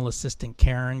personal assistant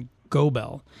Karen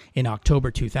Gobel in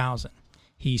October 2000.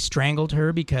 He strangled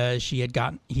her because he had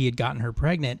gotten her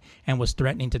pregnant and was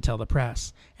threatening to tell the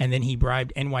press. And then he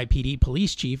bribed NYPD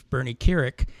police chief Bernie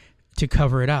Kerik to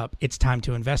cover it up. It's time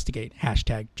to investigate.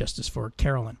 #Justice for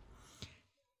Carolyn.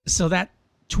 So that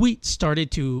tweet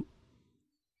started to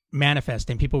manifest,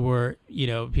 and people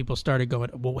started going,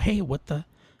 well, hey, what the,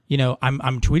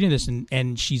 I'm tweeting this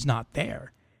and she's not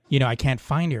there. I can't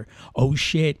find her. Oh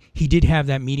shit, he did have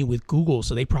that meeting with Google,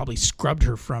 so they probably scrubbed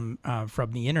her from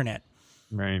the internet.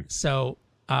 Right. So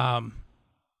I'm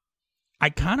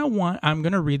going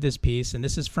to read this piece, and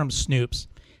this is from Snoops,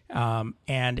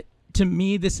 and to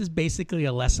me, this is basically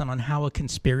a lesson on how a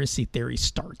conspiracy theory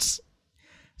starts.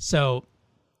 So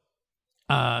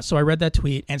I read that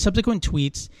tweet, and subsequent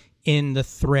tweets in the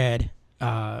thread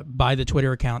by the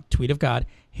Twitter account Tweet of God,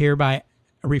 hereby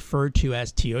referred to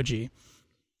as TOG,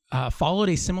 followed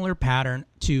a similar pattern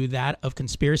to that of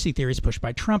conspiracy theories pushed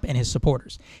by Trump and his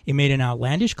supporters. It made an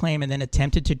outlandish claim and then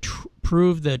attempted to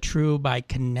prove the true by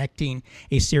connecting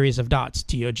a series of dots.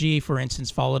 TOG, for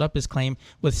instance, followed up his claim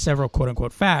with several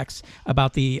quote-unquote facts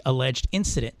about the alleged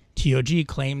incident. TOG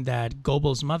claimed that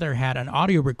Goebbels' mother had an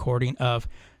audio recording of,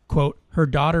 quote, her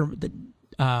daughter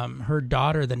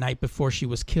the night before she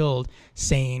was killed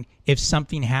saying, if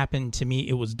something happened to me,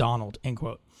 it was Donald, end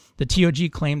quote. The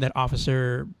TOG claimed that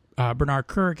Officer Bernard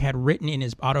Kirk had written in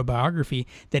his autobiography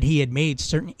that he had made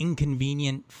certain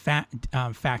inconvenient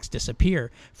facts disappear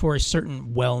for a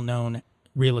certain well-known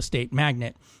real estate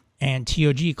magnate. And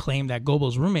TOG claimed that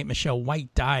Goebbels' roommate Michelle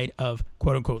White died of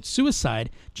quote-unquote suicide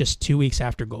just 2 weeks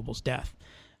after Goebbels' death.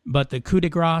 But the coup de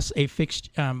grace, a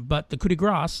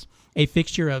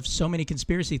fixture of so many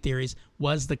conspiracy theories,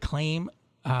 was the claim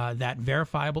that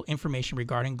verifiable information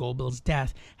regarding Goebbels'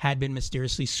 death had been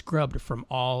mysteriously scrubbed from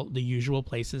all the usual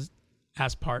places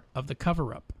as part of the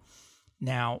cover-up.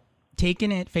 Now,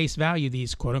 taken at face value,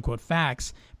 these quote-unquote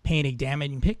facts paint a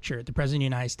damning picture. The President of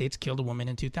the United States killed a woman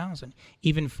in 2000.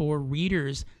 Even for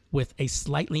readers with a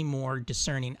slightly more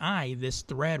discerning eye, this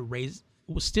thread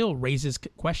still raises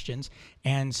questions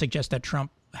and suggests that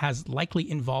Trump has likely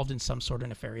involved in some sort of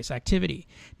nefarious activity.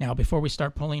 Now, before we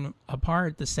start pulling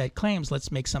apart the said claims,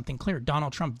 let's make something clear.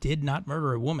 Donald Trump did not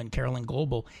murder a woman, Carolyn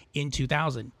Goebel, in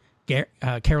 2000.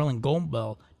 Carolyn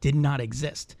Goebel did not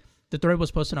exist. The thread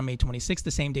was posted on May 26th,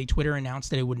 the same day Twitter announced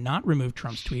that it would not remove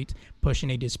Trump's tweets,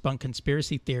 pushing a debunked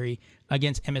conspiracy theory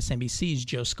against MSNBC's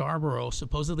Joe Scarborough,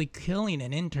 supposedly killing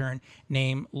an intern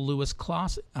named Louis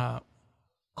Clausius.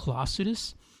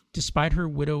 Despite her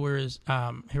widower's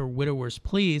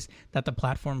pleas that the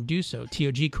platform do so,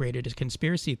 TOG created a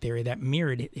conspiracy theory that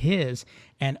mirrored his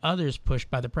and others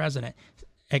pushed by the president,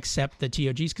 except the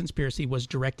TOG's conspiracy was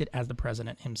directed at the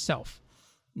president himself.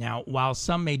 Now, while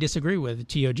some may disagree with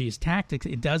TOG's tactics,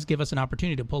 it does give us an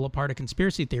opportunity to pull apart a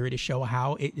conspiracy theory to show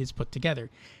how it is put together.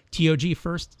 TOG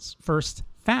first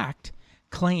fact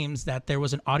claims that there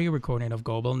was an audio recording of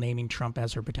Goebel naming Trump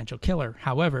as her potential killer.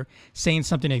 However, saying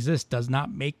something exists does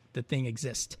not make the thing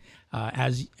exist.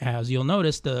 As you'll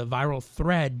notice, the viral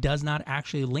thread does not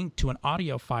actually link to an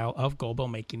audio file of Goebel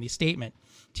making the statement.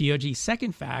 TOG's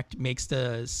second fact makes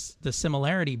the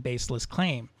similarity baseless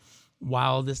claim.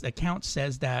 While this account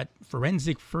says that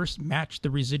forensic first matched the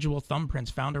residual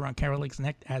thumbprints found around Carolyn's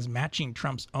neck as matching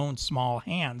Trump's own small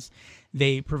hands,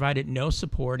 they provided no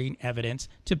supporting evidence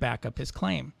to back up his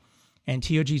claim. And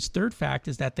TOG's third fact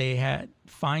is that they had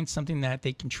find something that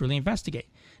they can truly investigate.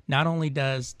 Not only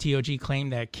does TOG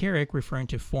claim that Carrick, referring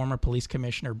to former police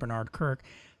commissioner Bernard Kirk,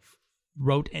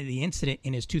 wrote the incident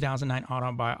in his 2009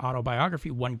 autobiography,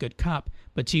 One Good Cop,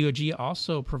 but TOG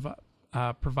also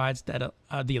provides that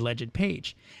the alleged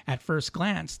page. At first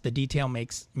glance, the detail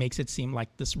makes it seem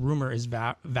like this rumor is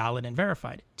valid and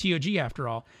verified. TOG, after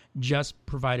all, just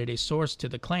provided a source to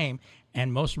the claim,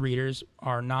 and most readers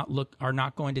are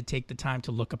not going to take the time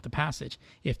to look up the passage.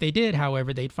 If they did,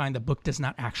 however, they'd find the book does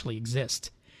not actually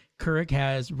exist. Kirk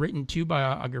has written 2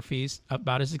 biographies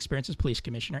about his experience as police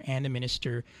commissioner and the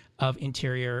Minister of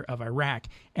Interior of Iraq,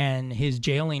 and his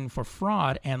jailing for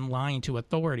fraud and lying to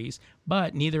authorities,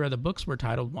 but neither of the books were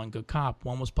titled One Good Cop.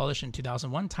 One was published in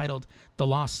 2001 titled The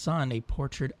Lost Son, A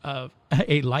Portrait of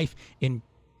a Life in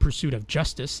Pursuit of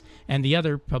Justice, and the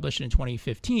other, published in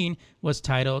 2015, was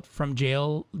titled From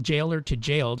Jailer to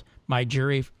Jailed, My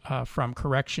Journey from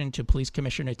Correction to Police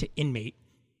Commissioner to Inmate.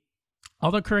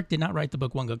 Although Kirk did not write the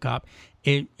book One Good Cop,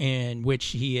 in which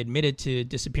he admitted to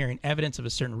disappearing evidence of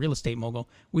a certain real estate mogul,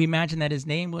 we imagine that his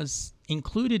name was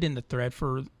included in the thread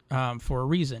for a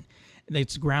reason.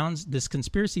 Its grounds this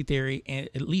conspiracy theory,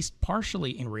 at least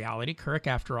partially in reality. Kirk,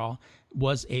 after all,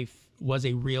 was a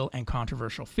real and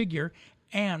controversial figure,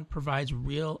 and provides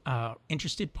real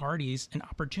interested parties an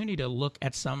opportunity to look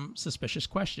at some suspicious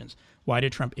questions. Why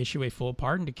did Trump issue a full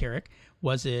pardon to Carrick?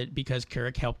 Was it because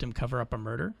Carrick helped him cover up a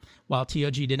murder? While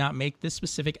TOG did not make this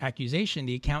specific accusation,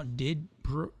 the account did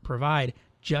provide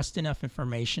just enough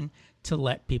information to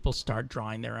let people start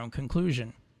drawing their own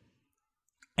conclusion.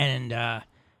 And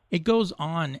it goes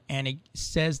on, and it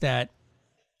says that,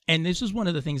 and this is one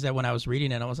of the things that when I was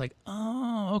reading it, I was like,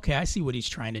 oh, okay, I see what he's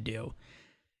trying to do.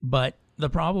 But the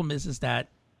problem is that,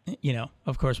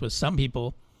 of course, with some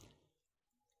people,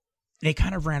 they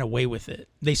kind of ran away with it.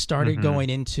 They started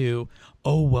going into,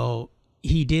 oh, well,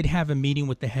 he did have a meeting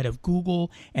with the head of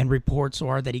Google, and reports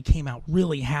are that he came out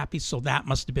really happy. So that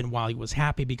must have been while he was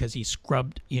happy, because he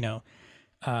scrubbed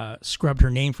her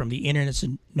name from the internet so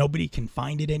nobody can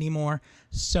find it anymore.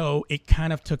 So it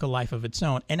kind of took a life of its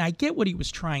own. And I get what he was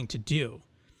trying to do.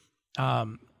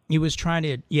 He was trying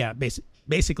to,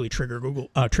 basically trigger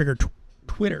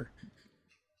Twitter,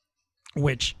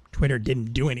 which Twitter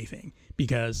didn't do anything,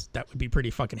 because that would be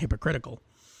pretty fucking hypocritical.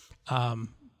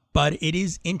 But it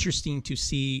is interesting to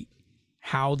see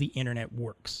how the internet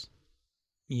works,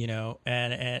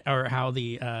 and or how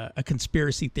a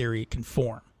conspiracy theory can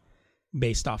form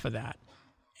based off of that.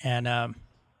 And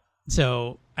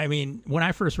so, I mean, when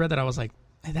I first read that, I was like,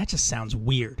 that just sounds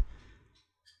weird.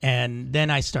 And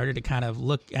then I started to kind of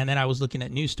look, and then I was looking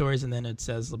at news stories, and then it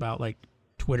says about like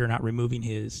Twitter not removing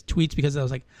his tweets, because I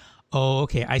was like, oh,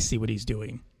 okay, I see what he's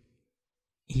doing.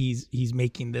 He's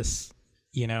making this,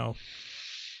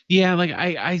 Yeah, like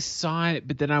I saw it,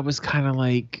 but then I was kind of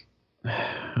like,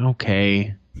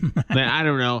 okay. I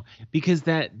don't know, because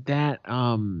that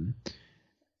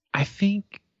I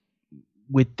think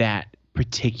with that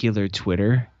particular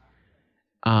Twitter,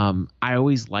 I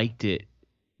always liked it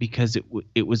because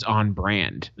it was on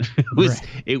brand.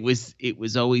 It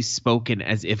was always spoken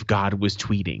as if God was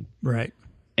tweeting. Right.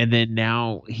 And then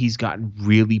now he's gotten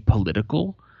really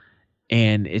political.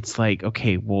 And it's like,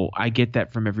 okay, well, I get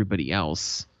that from everybody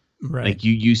else. Right. Like,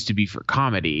 you used to be for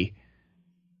comedy.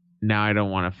 Now I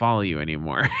don't want to follow you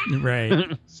anymore.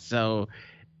 Right. So,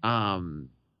 I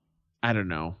don't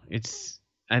know.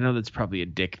 I know that's probably a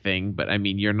dick thing, but I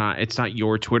mean, it's not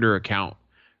your Twitter account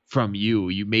from you.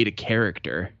 You made a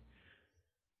character,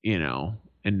 and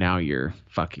now you're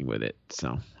fucking with it.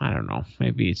 So I don't know.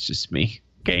 Maybe it's just me.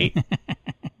 Okay.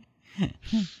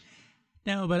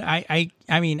 No, but I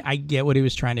mean, I get what he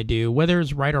was trying to do. Whether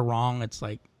it's right or wrong, it's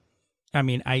like, I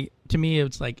mean, to me,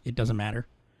 it's like, it doesn't matter,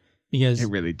 because it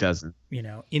really doesn't.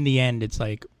 In the end, it's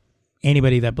like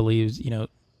anybody that believes,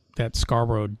 that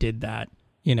Scarborough did that,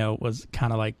 was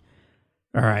kind of like,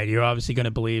 all right, you're obviously going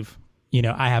to believe,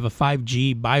 I have a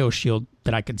 5G BioShield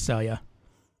that I could sell you.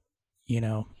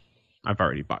 I've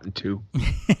already bought 2.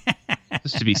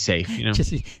 Just to be safe,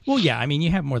 Well, yeah, I mean,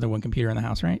 you have more than one computer in the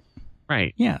house, right?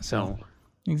 Right. Yeah, so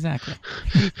exactly.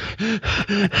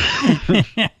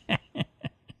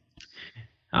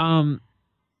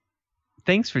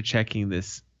 Thanks for checking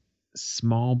this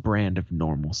small brand of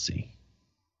normalcy.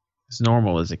 As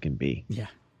normal as it can be. Yeah.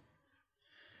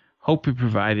 Hope we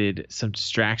provided some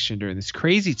distraction during this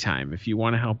crazy time. If you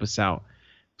want to help us out,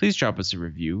 please drop us a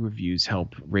review. Reviews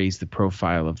help raise the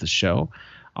profile of the show.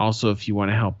 Also, if you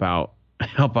want to help out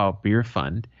Beer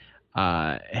Fund,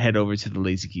 head over to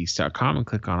thelazygeeks.com and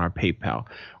click on our PayPal.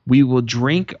 We will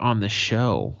drink on the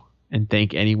show and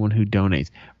thank anyone who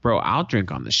donates. Bro, I'll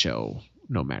drink on the show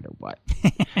no matter what.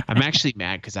 I'm actually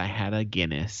mad because I had a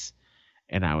Guinness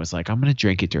and I was like, I'm going to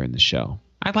drink it during the show.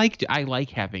 I like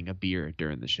having a beer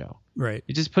during the show. Right.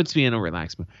 It just puts me in a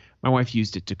relaxed mood. My wife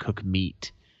used it to cook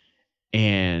meat,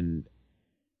 and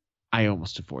I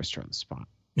almost divorced her on the spot.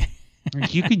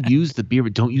 Like, you can use the beer,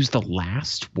 but don't use the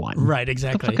last one. Right,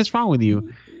 exactly. What the fuck is wrong with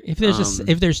you? If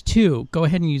there's 2, go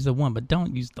ahead and use the one, but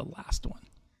don't use the last one.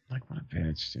 Like, what a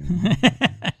bitch, dude.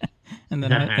 and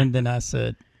then I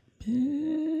said,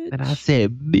 bitch. And I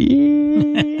said,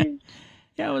 bitch.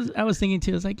 Yeah, I was thinking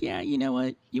too. I was like, yeah, you know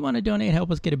what? You want to donate, help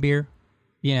us get a beer?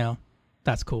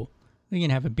 That's cool. We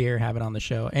can have a beer, have it on the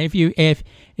show. And if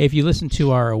you listen to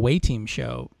our away team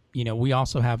show, we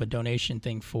also have a donation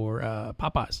thing for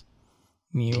Popeyes.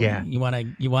 You want to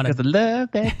because I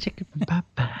love that chicken from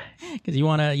Popeyes. Because you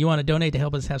want to donate to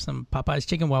help us have some Popeyes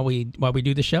chicken while we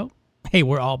do the show. Hey,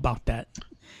 we're all about that.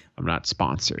 I'm not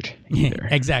sponsored either.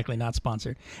 Exactly, not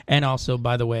sponsored. And also,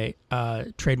 by the way,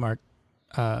 trademark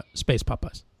Space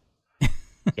Popeyes.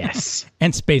 Yes.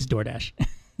 And Space DoorDash.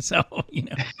 So,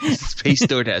 Space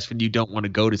DoorDash when you don't want to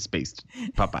go to Space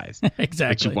Popeyes.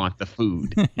 Exactly. But you want the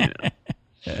food,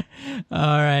 All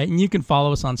right. And you can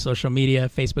follow us on social media,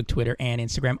 Facebook, Twitter, and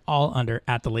Instagram, all under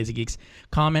 @TheLazyGeeks.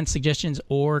 Comments, suggestions,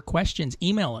 or questions,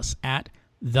 email us at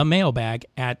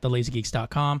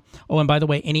themailbag@thelazygeeks.com. Oh, and by the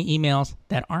way, any emails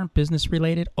that aren't business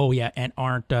related, and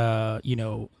aren't,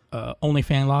 OnlyFans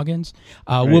logins,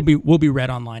 right, will be read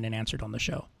online and answered on the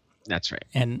show. That's right.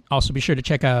 And also be sure to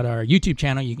check out our YouTube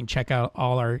channel. You can check out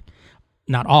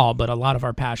not all, but a lot of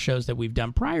our past shows that we've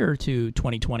done prior to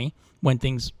 2020 when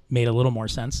things made a little more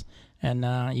sense. And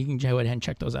you can go ahead and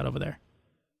check those out over there.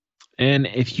 And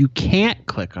if you can't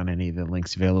click on any of the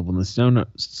links available in the snow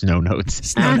notes,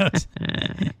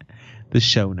 the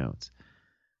show notes,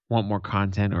 want more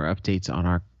content or updates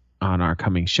on our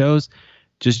coming shows,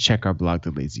 just check our blog,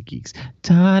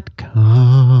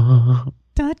 thelazygeeks.com.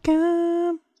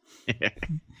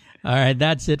 All right,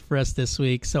 that's it for us this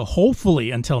week. So hopefully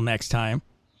until next time,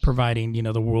 providing,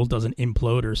 the world doesn't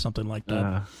implode or something like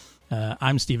that.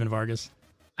 I'm Steven Vargas.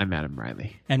 I'm Adam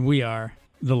Riley. And we are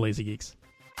the Lazy Geeks.